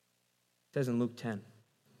 It says in Luke 10,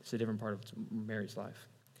 it's a different part of Mary's life.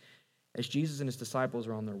 As Jesus and his disciples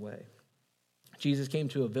were on their way, Jesus came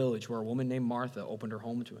to a village where a woman named Martha opened her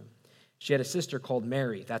home to him. She had a sister called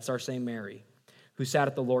Mary, that's our same Mary, who sat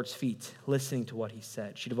at the Lord's feet, listening to what he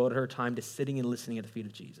said. She devoted her time to sitting and listening at the feet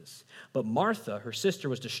of Jesus. But Martha, her sister,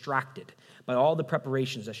 was distracted by all the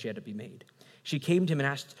preparations that she had to be made. She came to him and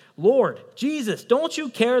asked, Lord, Jesus, don't you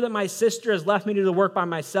care that my sister has left me to do the work by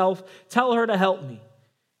myself? Tell her to help me.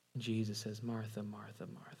 And Jesus says, Martha, Martha,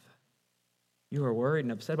 Martha, you are worried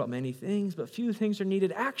and upset about many things, but few things are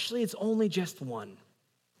needed. Actually, it's only just one.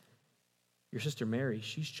 Your sister Mary,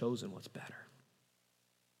 she's chosen what's better.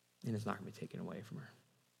 And it's not going to be taken away from her.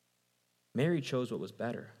 Mary chose what was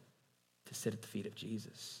better, to sit at the feet of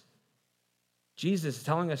Jesus. Jesus is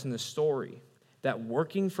telling us in this story that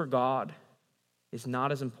working for God is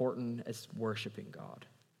not as important as worshiping God.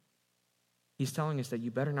 He's telling us that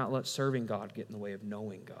you better not let serving God get in the way of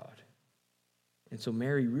knowing God. And so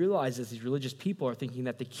Mary realizes these religious people are thinking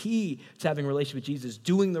that the key to having a relationship with Jesus is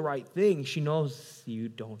doing the right thing. She knows you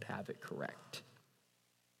don't have it correct.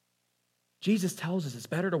 Jesus tells us it's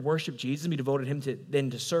better to worship Jesus and be devoted to him than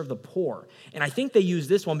to serve the poor. And I think they use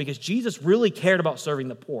this one because Jesus really cared about serving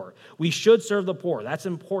the poor. We should serve the poor. That's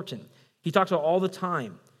important. He talks about all the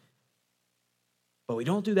time. But we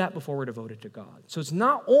don't do that before we're devoted to God. So it's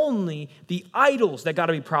not only the idols that got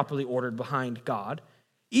to be properly ordered behind God.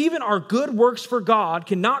 Even our good works for God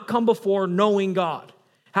cannot come before knowing God.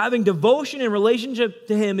 Having devotion and relationship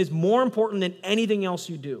to him is more important than anything else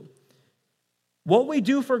you do. What we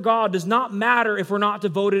do for God does not matter if we're not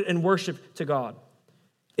devoted in worship to God.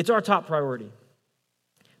 It's our top priority.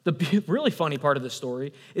 The really funny part of this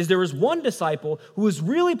story is there was one disciple who was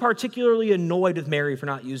really particularly annoyed with Mary for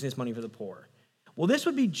not using his money for the poor. Well, this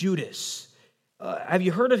would be Judas. Have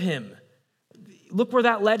you heard of him? Look where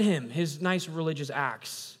that led him, his nice religious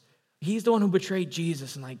acts. He's the one who betrayed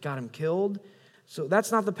Jesus and got him killed. So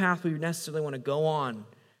that's not the path we necessarily want to go on.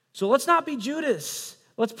 So let's not be Judas.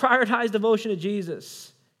 Let's prioritize devotion to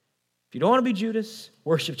Jesus. If you don't want to be Judas,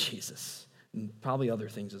 worship Jesus. And probably other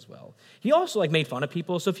things as well. He also made fun of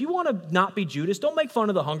people. So if you want to not be Judas, don't make fun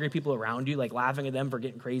of the hungry people around you, laughing at them for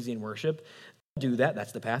getting crazy in worship. Don't do that.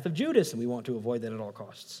 That's the path of Judas, and we want to avoid that at all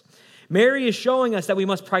costs. Mary is showing us that we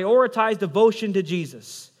must prioritize devotion to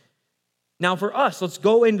Jesus. Now for us, let's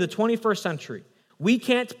go into the 21st century. We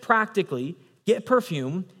can't practically get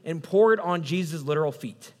perfume and pour it on Jesus' literal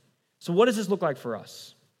feet. So what does this look like for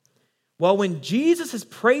us? Well, when Jesus is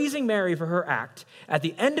praising Mary for her act, at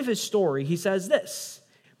the end of his story, he says this,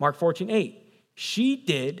 Mark 14:8, she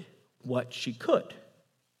did what she could.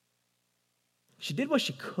 She did what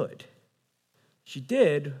she could. She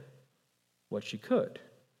did what she could.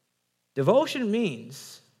 Devotion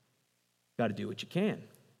means you got to do what you can.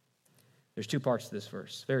 There's two parts to this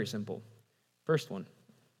verse. Very simple. First one,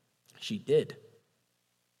 she did.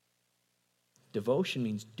 Devotion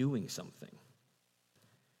means doing something.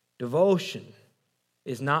 Devotion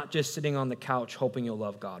is not just sitting on the couch hoping you'll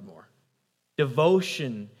love God more.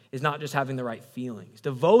 Devotion is not just having the right feelings.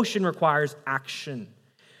 Devotion requires action.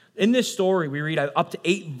 In this story, we read up to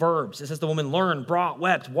 8 verbs. It says the woman learned, brought,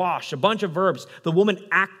 wept, washed, a bunch of verbs. The woman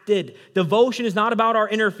acted. Devotion is not about our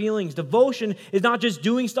inner feelings. Devotion is not just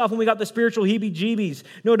doing stuff when we got the spiritual heebie-jeebies.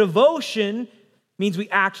 No, devotion means we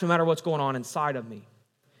act no matter what's going on inside of me.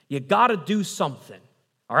 You got to do something.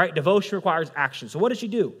 All right? Devotion requires action. So what did she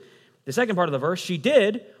do? The second part of the verse, she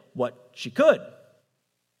did what she could.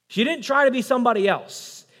 She didn't try to be somebody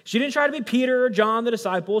else. She didn't try to be Peter or John, the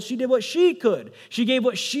disciples. She did what she could. She gave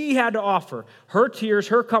what she had to offer. Her tears,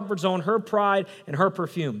 her comfort zone, her pride, and her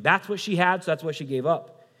perfume. That's what she had, so that's what she gave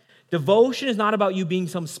up. Devotion is not about you being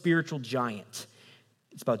some spiritual giant.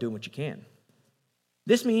 It's about doing what you can.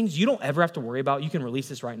 This means you don't ever have to worry about, you can release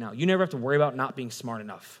this right now, you never have to worry about not being smart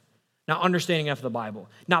enough, not understanding enough of the Bible,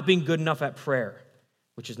 not being good enough at prayer,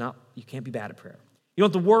 which is not, you can't be bad at prayer. You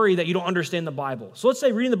don't have to worry that you don't understand the Bible. So let's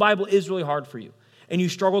say reading the Bible is really hard for you, and you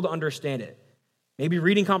struggle to understand it. Maybe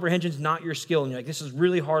reading comprehension is not your skill, and you're like, this is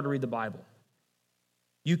really hard to read the Bible.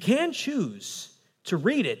 You can choose to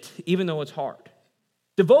read it, even though it's hard.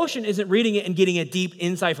 Devotion isn't reading it and getting a deep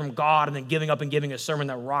insight from God and then giving up and giving a sermon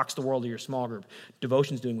that rocks the world to your small group.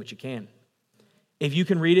 Devotion is doing what you can. If you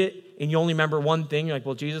can read it and you only remember one thing, you're like,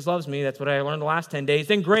 well, Jesus loves me. That's what I learned the last 10 days.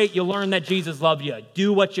 Then great, you'll learn that Jesus loved you.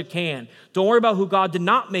 Do what you can. Don't worry about who God did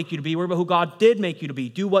not make you to be. Worry about who God did make you to be.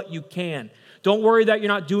 Do what you can. Don't worry that you're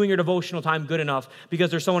not doing your devotional time good enough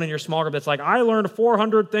because there's someone in your small group that's like, I learned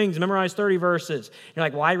 400 things, memorized 30 verses. You're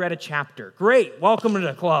like, well, I read a chapter. Great, welcome to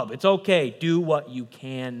the club. It's okay. Do what you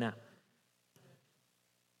can.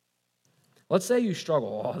 Let's say you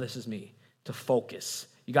struggle, this is me, to focus.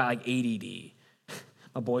 You got ADD.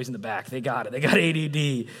 My boys in the back, they got it. They got ADD.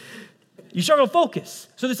 You struggle to focus.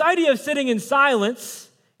 So this idea of sitting in silence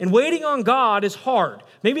and waiting on God is hard.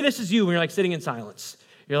 Maybe this is you when you're sitting in silence.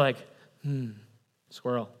 You're like,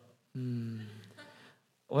 squirrel.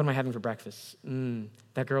 What am I having for breakfast?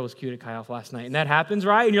 That girl was cute at Chi Alpha last night. And that happens,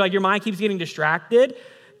 right? And you're like, your mind keeps getting distracted.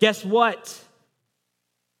 Guess what?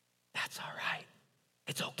 That's all right.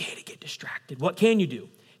 It's okay to get distracted. What can you do?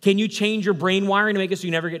 Can you change your brain wiring to make it so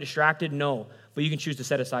you never get distracted? No. But you can choose to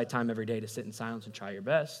set aside time every day to sit in silence and try your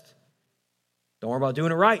best. Don't worry about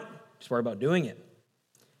doing it right. Just worry about doing it.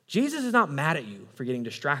 Jesus is not mad at you for getting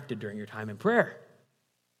distracted during your time in prayer.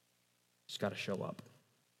 You just got to show up.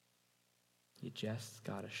 You just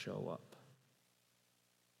got to show up.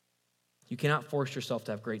 You cannot force yourself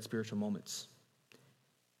to have great spiritual moments,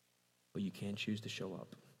 but you can choose to show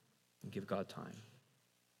up and give God time.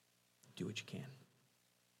 Do what you can.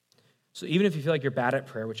 So even if you feel like you're bad at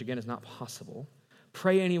prayer, which again is not possible,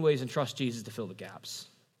 pray anyways and trust Jesus to fill the gaps.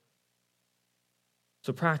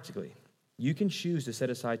 So practically, you can choose to set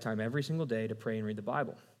aside time every single day to pray and read the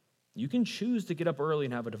Bible. You can choose to get up early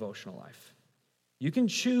and have a devotional life. You can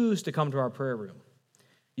choose to come to our prayer room.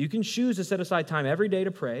 You can choose to set aside time every day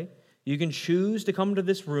to pray. You can choose to come to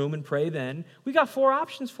this room and pray then. We got 4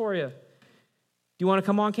 options for you. Do you want to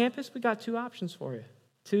come on campus? We got 2 options for you.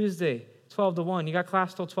 Tuesday, 12 to 1. You got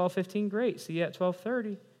class till 12:15? Great. See you at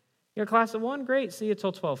 12:30. You got class at 1? Great. See you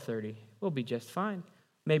till 12:30. We'll be just fine.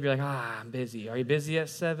 Maybe you're like, I'm busy. Are you busy at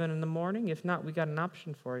 7 in the morning? If not, we got an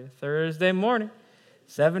option for you. Thursday morning,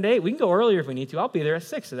 7 to 8. We can go earlier if we need to. I'll be there at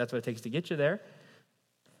 6, so that's what it takes to get you there.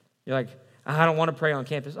 You're like, I don't want to pray on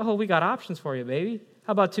campus. Oh, we got options for you, baby.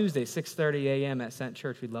 How about Tuesday, 6:30 a.m. at Cent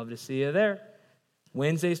Church? We'd love to see you there.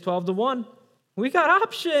 Wednesdays, 12 to 1. We got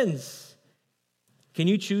options. Can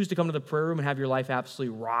you choose to come to the prayer room and have your life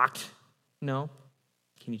absolutely rocked? No.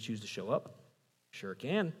 Can you choose to show up? Sure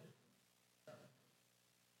can.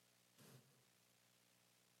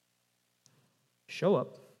 Show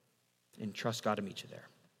up and trust God to meet you there.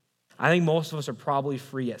 I think most of us are probably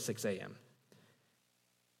free at 6 a.m.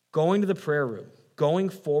 Going to the prayer room, going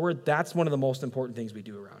forward, that's one of the most important things we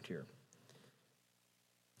do around here.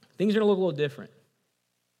 Things are going to look a little different.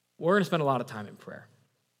 We're going to spend a lot of time in prayer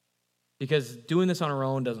because doing this on our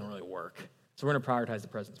own doesn't really work. So we're going to prioritize the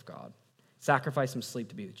presence of God. Sacrifice some sleep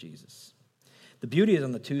to be with Jesus. The beauty is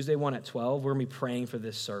on the Tuesday one at 12, we're going to be praying for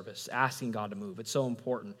this service, asking God to move. It's so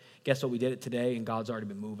important. Guess what? We did it today, and God's already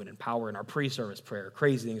been moving in power in our pre-service prayer.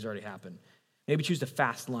 Crazy things already happened. Maybe choose to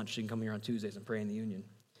fast lunch so you can come here on Tuesdays and pray in the union.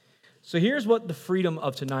 So here's what the freedom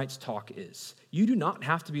of tonight's talk is. You do not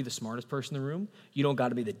have to be the smartest person in the room. You don't got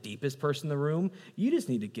to be the deepest person in the room. You just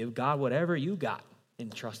need to give God whatever you got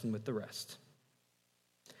and trust him with the rest.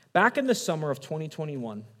 Back in the summer of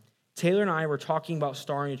 2021, Taylor and I were talking about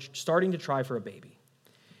starting to try for a baby.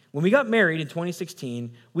 When we got married in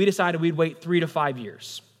 2016, we decided we'd wait 3 to 5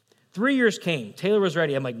 years. 3 years came. Taylor was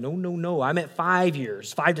ready. I'm like, no. I'm at 5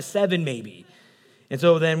 years, 5 to 7 maybe. And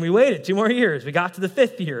so then we waited 2 more years. We got to the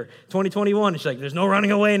 5th year, 2021. And she's like, there's no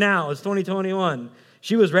running away now. It's 2021.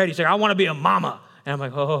 She was ready. She's like, I want to be a mama. And I'm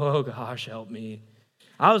like, oh, gosh, help me.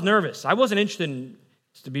 I was nervous. I wasn't interested in,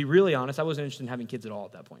 to be really honest, I wasn't interested in having kids at all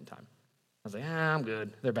at that point in time. I was like, I'm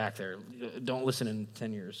good. They're back there. Don't listen in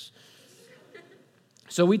 10 years.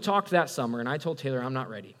 So we talked that summer, and I told Taylor, I'm not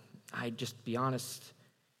ready. Just be honest,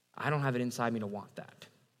 I don't have it inside me to want that.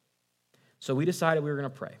 So we decided we were going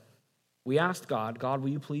to pray. We asked God, will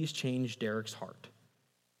you please change Derek's heart?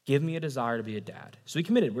 Give me a desire to be a dad. So we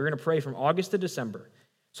committed. We were going to pray from August to December.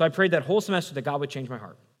 So I prayed that whole semester that God would change my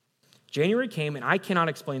heart. January came, and I cannot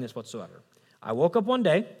explain this whatsoever. I woke up one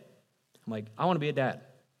day. I'm like, I want to be a dad.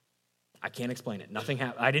 I can't explain it. Nothing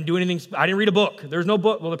happened. I didn't do anything. I didn't read a book. There's no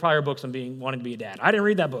book. Well, there probably are books on wanting to be a dad. I didn't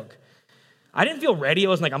read that book. I didn't feel ready. It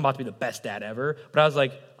wasn't like I'm about to be the best dad ever. But I was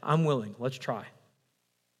like, I'm willing. Let's try.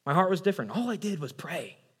 My heart was different. All I did was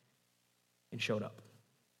pray and showed up.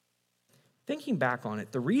 Thinking back on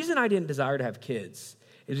it, the reason I didn't desire to have kids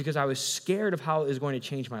is because I was scared of how it was going to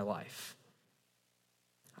change my life.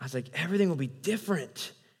 I was like, everything will be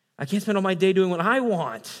different. I can't spend all my day doing what I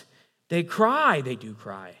want. They cry. They do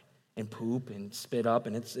cry and poop and spit up,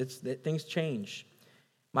 and things change.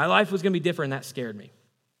 My life was going to be different, and that scared me.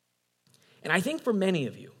 And I think for many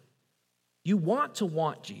of you, you want to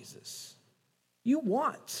want Jesus. You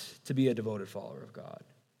want to be a devoted follower of God,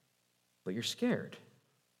 but you're scared.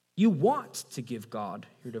 You want to give God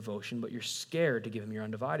your devotion, but you're scared to give him your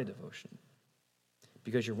undivided devotion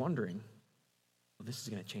because you're wondering, well, this is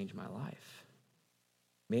going to change my life.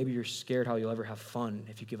 Maybe you're scared how you'll ever have fun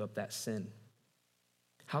if you give up that sin.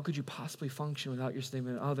 How could you possibly function without your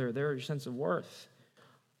significant other? They're your sense of worth.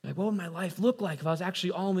 Like, what would my life look like if I was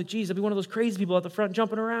actually all in with Jesus? I'd be one of those crazy people at the front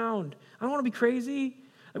jumping around. I don't want to be crazy.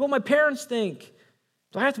 Like, what my parents think.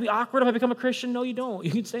 Do I have to be awkward if I become a Christian? No, you don't.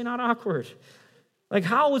 You can stay not awkward. Like,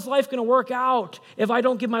 how is life going to work out if I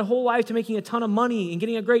don't give my whole life to making a ton of money and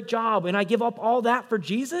getting a great job and I give up all that for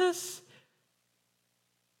Jesus?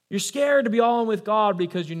 You're scared to be all in with God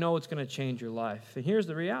because you know it's going to change your life. And here's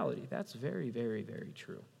the reality. That's very, very, very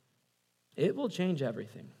true. It will change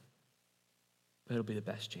everything, but it'll be the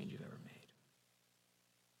best change you've ever made.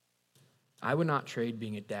 I would not trade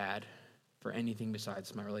being a dad for anything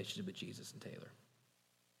besides my relationship with Jesus and Taylor.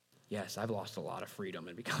 Yes, I've lost a lot of freedom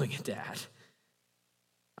in becoming a dad.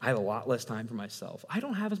 I have a lot less time for myself. I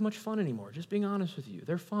don't have as much fun anymore, just being honest with you.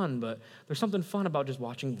 They're fun, but there's something fun about just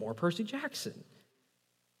watching more Percy Jackson.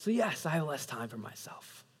 So yes, I have less time for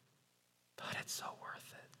myself, but it's so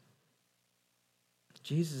worth it.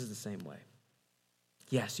 Jesus is the same way.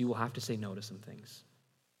 Yes, you will have to say no to some things.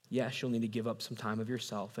 Yes, you'll need to give up some time of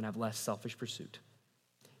yourself and have less selfish pursuit.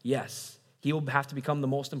 Yes, he will have to become the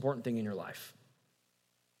most important thing in your life,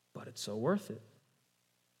 but it's so worth it.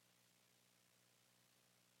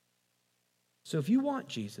 So if you want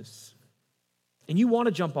Jesus and you want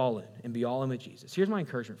to jump all in and be all in with Jesus, here's my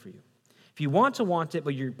encouragement for you. If you want it,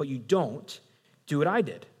 but you don't, do what I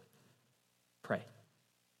did. Pray.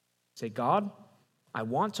 Say, God, I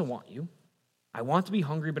want to want you. I want to be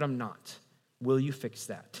hungry, but I'm not. Will you fix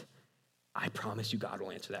that? I promise you God will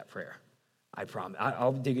answer that prayer. I promise.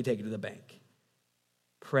 I'll take it to the bank.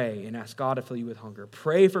 Pray and ask God to fill you with hunger.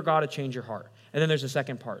 Pray for God to change your heart. And then there's a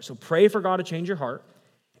second part. So pray for God to change your heart,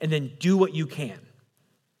 and then do what you can.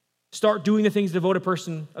 Start doing the things a devoted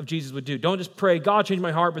person of Jesus would do. Don't just pray, God, change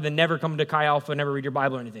my heart, but then never come to Chi Alpha, never read your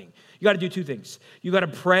Bible or anything. You got to do two things. You got to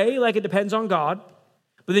pray like it depends on God,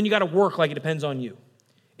 but then you got to work like it depends on you.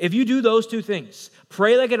 If you do those two things,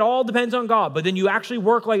 pray like it all depends on God, but then you actually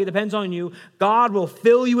work like it depends on you, God will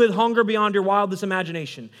fill you with hunger beyond your wildest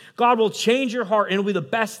imagination. God will change your heart, and it'll be the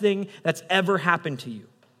best thing that's ever happened to you.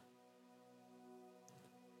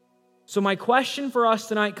 So my question for us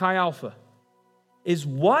tonight, Chi Alpha, is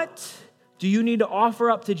what do you need to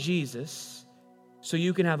offer up to Jesus so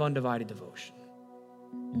you can have undivided devotion?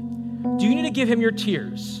 Do you need to give him your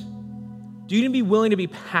tears? Do you need to be willing to be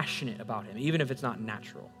passionate about him, even if it's not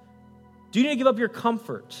natural? Do you need to give up your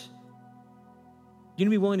comfort? Do you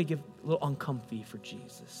need to be willing to give a little uncomfy for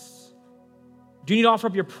Jesus? Do you need to offer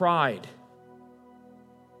up your pride?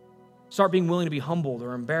 Start being willing to be humbled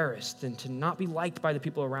or embarrassed and to not be liked by the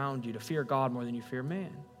people around you, to fear God more than you fear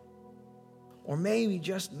man. Or maybe,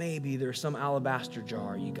 just maybe, there's some alabaster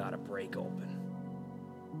jar you got to break open.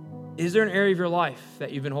 Is there an area of your life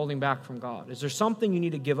that you've been holding back from God? Is there something you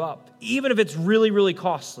need to give up, even if it's really, really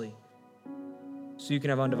costly, so you can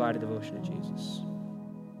have undivided devotion to Jesus?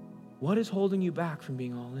 What is holding you back from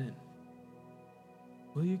being all in?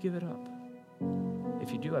 Will you give it up?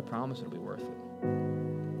 If you do, I promise it'll be worth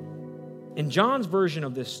it. In John's version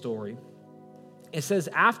of this story, it says,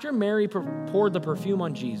 after Mary poured the perfume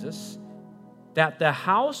on Jesus, that the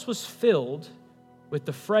house was filled with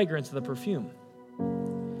the fragrance of the perfume.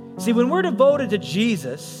 See, when we're devoted to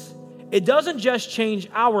Jesus, it doesn't just change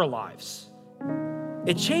our lives.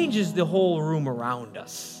 It changes the whole room around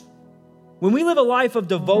us. When we live a life of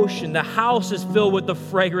devotion, the house is filled with the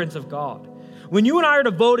fragrance of God. When you and I are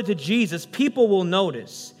devoted to Jesus, people will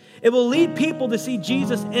notice. It will lead people to see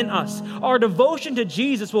Jesus in us. Our devotion to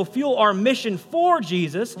Jesus will fuel our mission for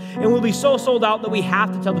Jesus, and we'll be so sold out that we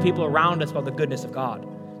have to tell the people around us about the goodness of God.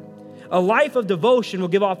 A life of devotion will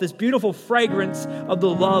give off this beautiful fragrance of the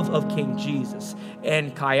love of King Jesus.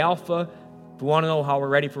 And Chi Alpha, if you want to know how we're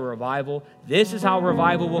ready for revival, this is how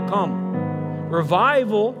revival will come.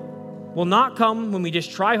 Revival will not come when we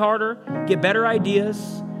just try harder, get better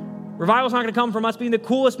ideas. Revival's not going to come from us being the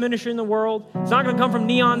coolest ministry in the world. It's not going to come from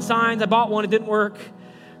neon signs. I bought one, it didn't work.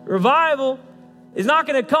 Revival is not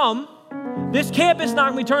going to come. This campus is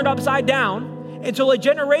not going to be turned upside down until a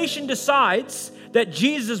generation decides that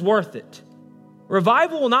Jesus is worth it.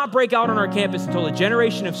 Revival will not break out on our campus until a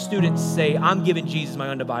generation of students say, I'm giving Jesus my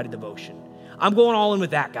undivided devotion. I'm going all in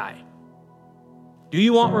with that guy. Do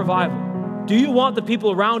you want revival? Do you want the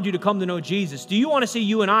people around you to come to know Jesus? Do you want to see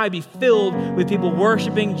you and I be filled with people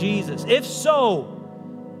worshiping Jesus? If so,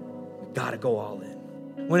 we've got to go all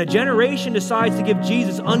in. When a generation decides to give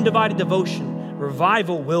Jesus undivided devotion,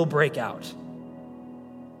 revival will break out.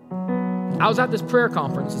 I was at this prayer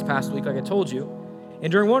conference this past week, like I told you,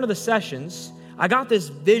 and during one of the sessions, I got this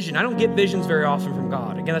vision. I don't get visions very often from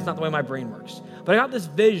God. Again, that's not the way my brain works. But I got this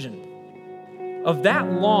vision of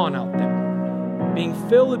that lawn out there being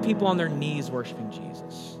filled with people on their knees worshiping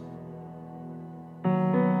Jesus.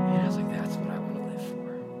 And I was like, that's what I want to live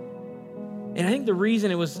for. And I think the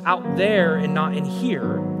reason it was out there and not in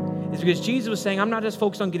here is because Jesus was saying, I'm not just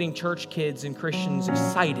focused on getting church kids and Christians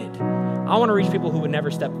excited. I want to reach people who would never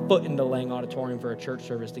step foot into Lang Auditorium for a church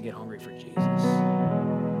service to get hungry for Jesus.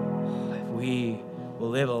 If we will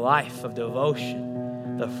live a life of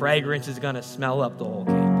devotion, the fragrance is going to smell up the whole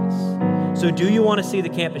campus. So do you want to see the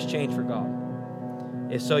campus change for God?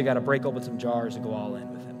 If so, you got to break open some jars and go all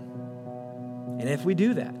in with him. And if we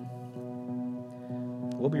do that,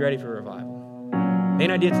 we'll be ready for revival.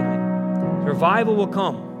 Main idea tonight, revival will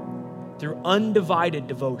come through undivided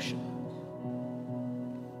devotion.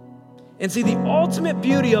 And see, the ultimate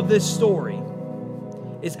beauty of this story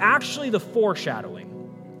is actually the foreshadowing.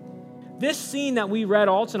 This scene that we read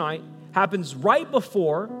all tonight happens right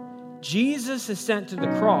before Jesus is sent to the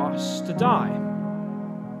cross to die.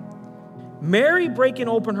 Mary breaking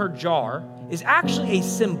open her jar is actually a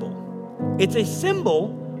symbol. It's a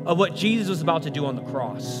symbol of what Jesus was about to do on the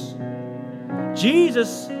cross.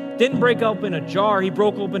 Jesus didn't break open a jar. He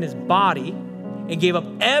broke open his body and gave up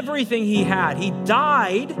everything he had. He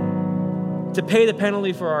died to pay the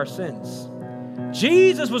penalty for our sins.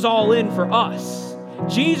 Jesus was all in for us.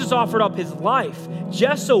 Jesus offered up his life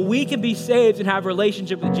just so we can be saved and have a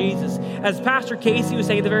relationship with Jesus. As Pastor Casey was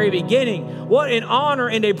saying at the very beginning, what an honor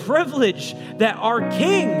and a privilege that our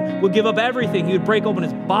King would give up everything. He would break open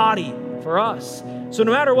his body for us. So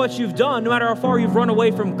no matter what you've done, no matter how far you've run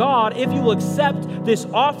away from God, if you will accept this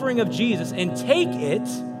offering of Jesus and take it,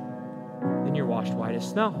 then you're washed white as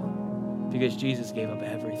snow because Jesus gave up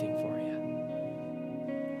everything for you.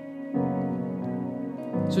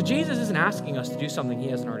 So Jesus isn't asking us to do something he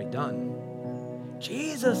hasn't already done.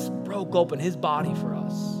 Jesus broke open his body for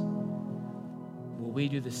us. Will we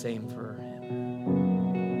do the same for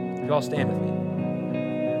him? You all stand with me.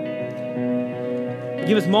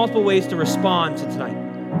 Give us multiple ways to respond to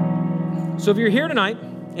tonight. So if you're here tonight,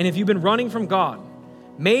 and if you've been running from God,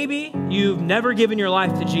 maybe you've never given your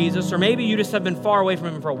life to Jesus, or maybe you just have been far away from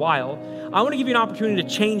him for a while, I want to give you an opportunity to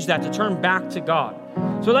change that, to turn back to God.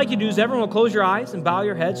 So what I'd like you to do is everyone will close your eyes and bow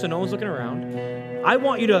your head so no one's looking around. I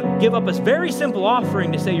want you to give up a very simple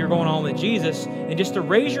offering to say you're going on with Jesus, and just to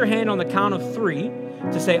raise your hand on the count of 3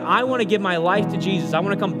 to say, I want to give my life to Jesus. I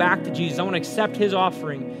want to come back to Jesus. I want to accept his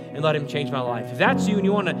offering and let him change my life. If that's you and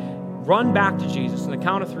you want to run back to Jesus, on the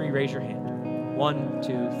count of 3, raise your hand. 1, 2,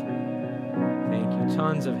 3. Thank you.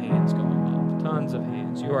 Tons of hands going up. Tons of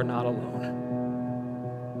hands. You are not alone.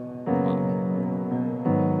 Wow.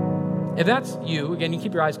 If that's you, again, you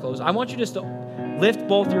keep your eyes closed. I want you just to lift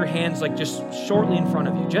both your hands like just shortly in front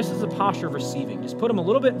of you, just as a posture of receiving. Just put them a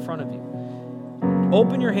little bit in front of you.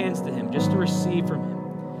 Open your hands to him just to receive from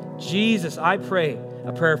him. Jesus, I pray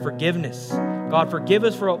a prayer of forgiveness. God, forgive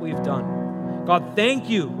us for what we've done. God, thank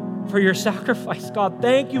you for your sacrifice. God,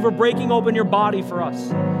 thank you for breaking open your body for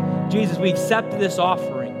us. Jesus, we accept this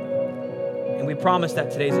offering, and we promise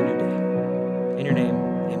that today's a new day. In your name,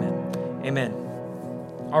 amen. Amen.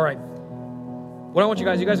 All right. What I want you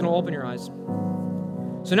guys are going to open your eyes.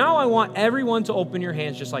 So now I want everyone to open your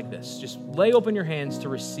hands just like this. Just lay open your hands to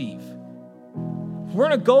receive. We're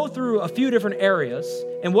going to go through a few different areas,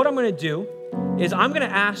 and what I'm going to do is I'm going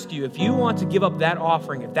to ask you if you want to give up that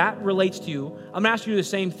offering, if that relates to you, I'm going to ask you to do the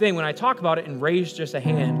same thing when I talk about it and raise just a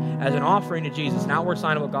hand as an offering to Jesus, an outward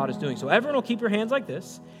sign of what God is doing. So everyone will keep your hands like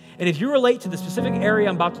this, and if you relate to the specific area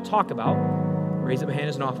I'm about to talk about, raise up a hand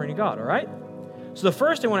as an offering to God, all right? So the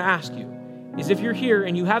first thing I want to ask you is if you're here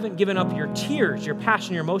and you haven't given up your tears, your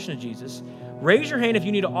passion, your emotion to Jesus, raise your hand if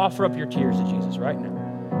you need to offer up your tears to Jesus right now.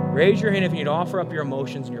 Raise your hand if you need to offer up your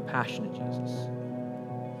emotions and your passion to Jesus.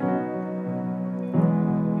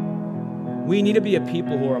 We need to be a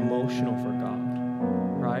people who are emotional for God,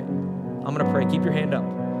 right? I'm going to pray. Keep your hand up.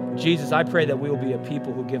 Jesus, I pray that we will be a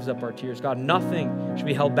people who gives up our tears. God, nothing should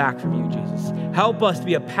be held back from you, Jesus. Help us to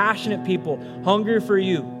be a passionate people, hungry for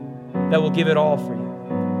you, that will give it all for you.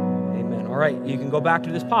 Amen. All right, you can go back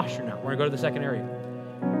to this posture now. We're going to go to the second area.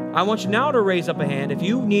 I want you now to raise up a hand if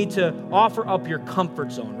you need to offer up your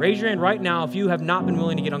comfort zone. Raise your hand right now if you have not been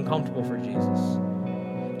willing to get uncomfortable for Jesus.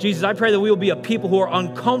 Jesus, I pray that we will be a people who are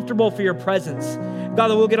uncomfortable for your presence. God,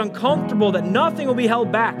 that we'll get uncomfortable, that nothing will be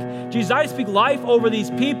held back. Jesus, I speak life over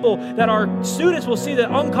these people, that our students will see that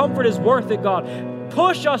uncomfort is worth it, God.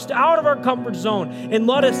 Push us out of our comfort zone and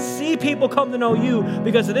let us see people come to know you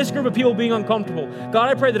because of this group of people being uncomfortable. God,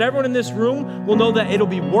 I pray that everyone in this room will know that it'll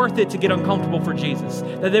be worth it to get uncomfortable for Jesus,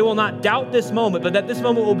 that they will not doubt this moment, but that this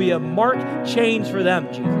moment will be a marked change for them,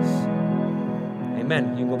 Jesus.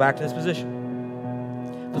 Amen. You can go back to this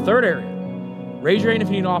position. The third area, raise your hand if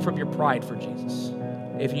you need to offer up your pride for Jesus.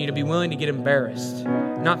 If you need to be willing to get embarrassed,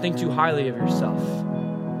 not think too highly of yourself.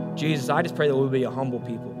 Jesus, I just pray that we'll be a humble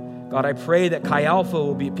people. God, I pray that Chi Alpha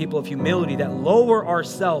will be a people of humility, that lower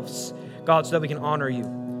ourselves, God, so that we can honor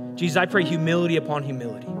you. Jesus, I pray humility upon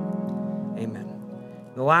humility. Amen.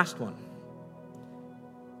 And the last one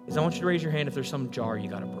is I want you to raise your hand if there's some jar you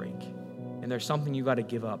got to break and there's something you got to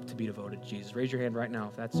give up to be devoted to Jesus. Raise your hand right now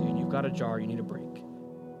if that's you and you've got a jar you need to break.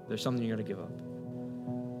 There's something you got to give up.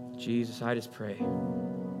 Jesus, I just pray.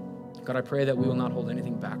 God, I pray that we will not hold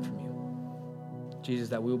anything back from you. Jesus,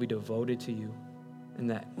 that we will be devoted to you. And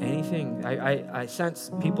that anything, I sense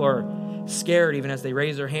people are scared even as they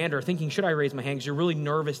raise their hand or thinking, should I raise my hand? Because you're really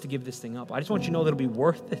nervous to give this thing up. I just want you to know that it'll be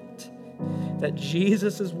worth it. That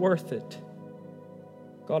Jesus is worth it.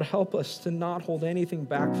 God, help us to not hold anything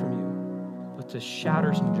back from you, but to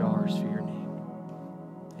shatter some jars for your name.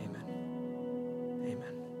 Amen.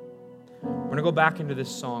 Amen. We're going to go back into this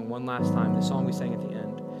song one last time, the song we sang at the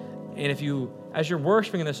end. And if you, as you're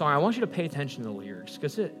worshiping in this song, I want you to pay attention to the lyrics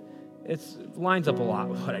because it lines up a lot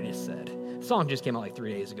with what I just said. The song just came out like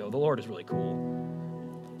 3 days ago. The Lord is really cool.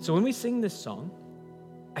 So when we sing this song,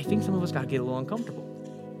 I think some of us got to get a little uncomfortable.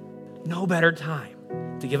 No better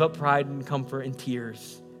time to give up pride and comfort and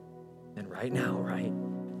tears than right now, right?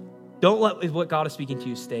 Don't let what God is speaking to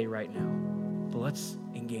you stay right now. But let's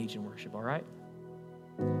engage in worship, all right?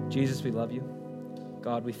 Jesus, we love you.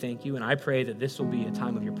 God, we thank you. And I pray that this will be a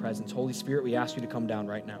time of your presence. Holy Spirit, we ask you to come down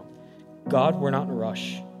right now. God, we're not in a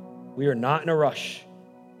rush. We are not in a rush.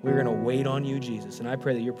 We're going to wait on you, Jesus. And I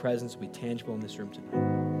pray that your presence will be tangible in this room tonight.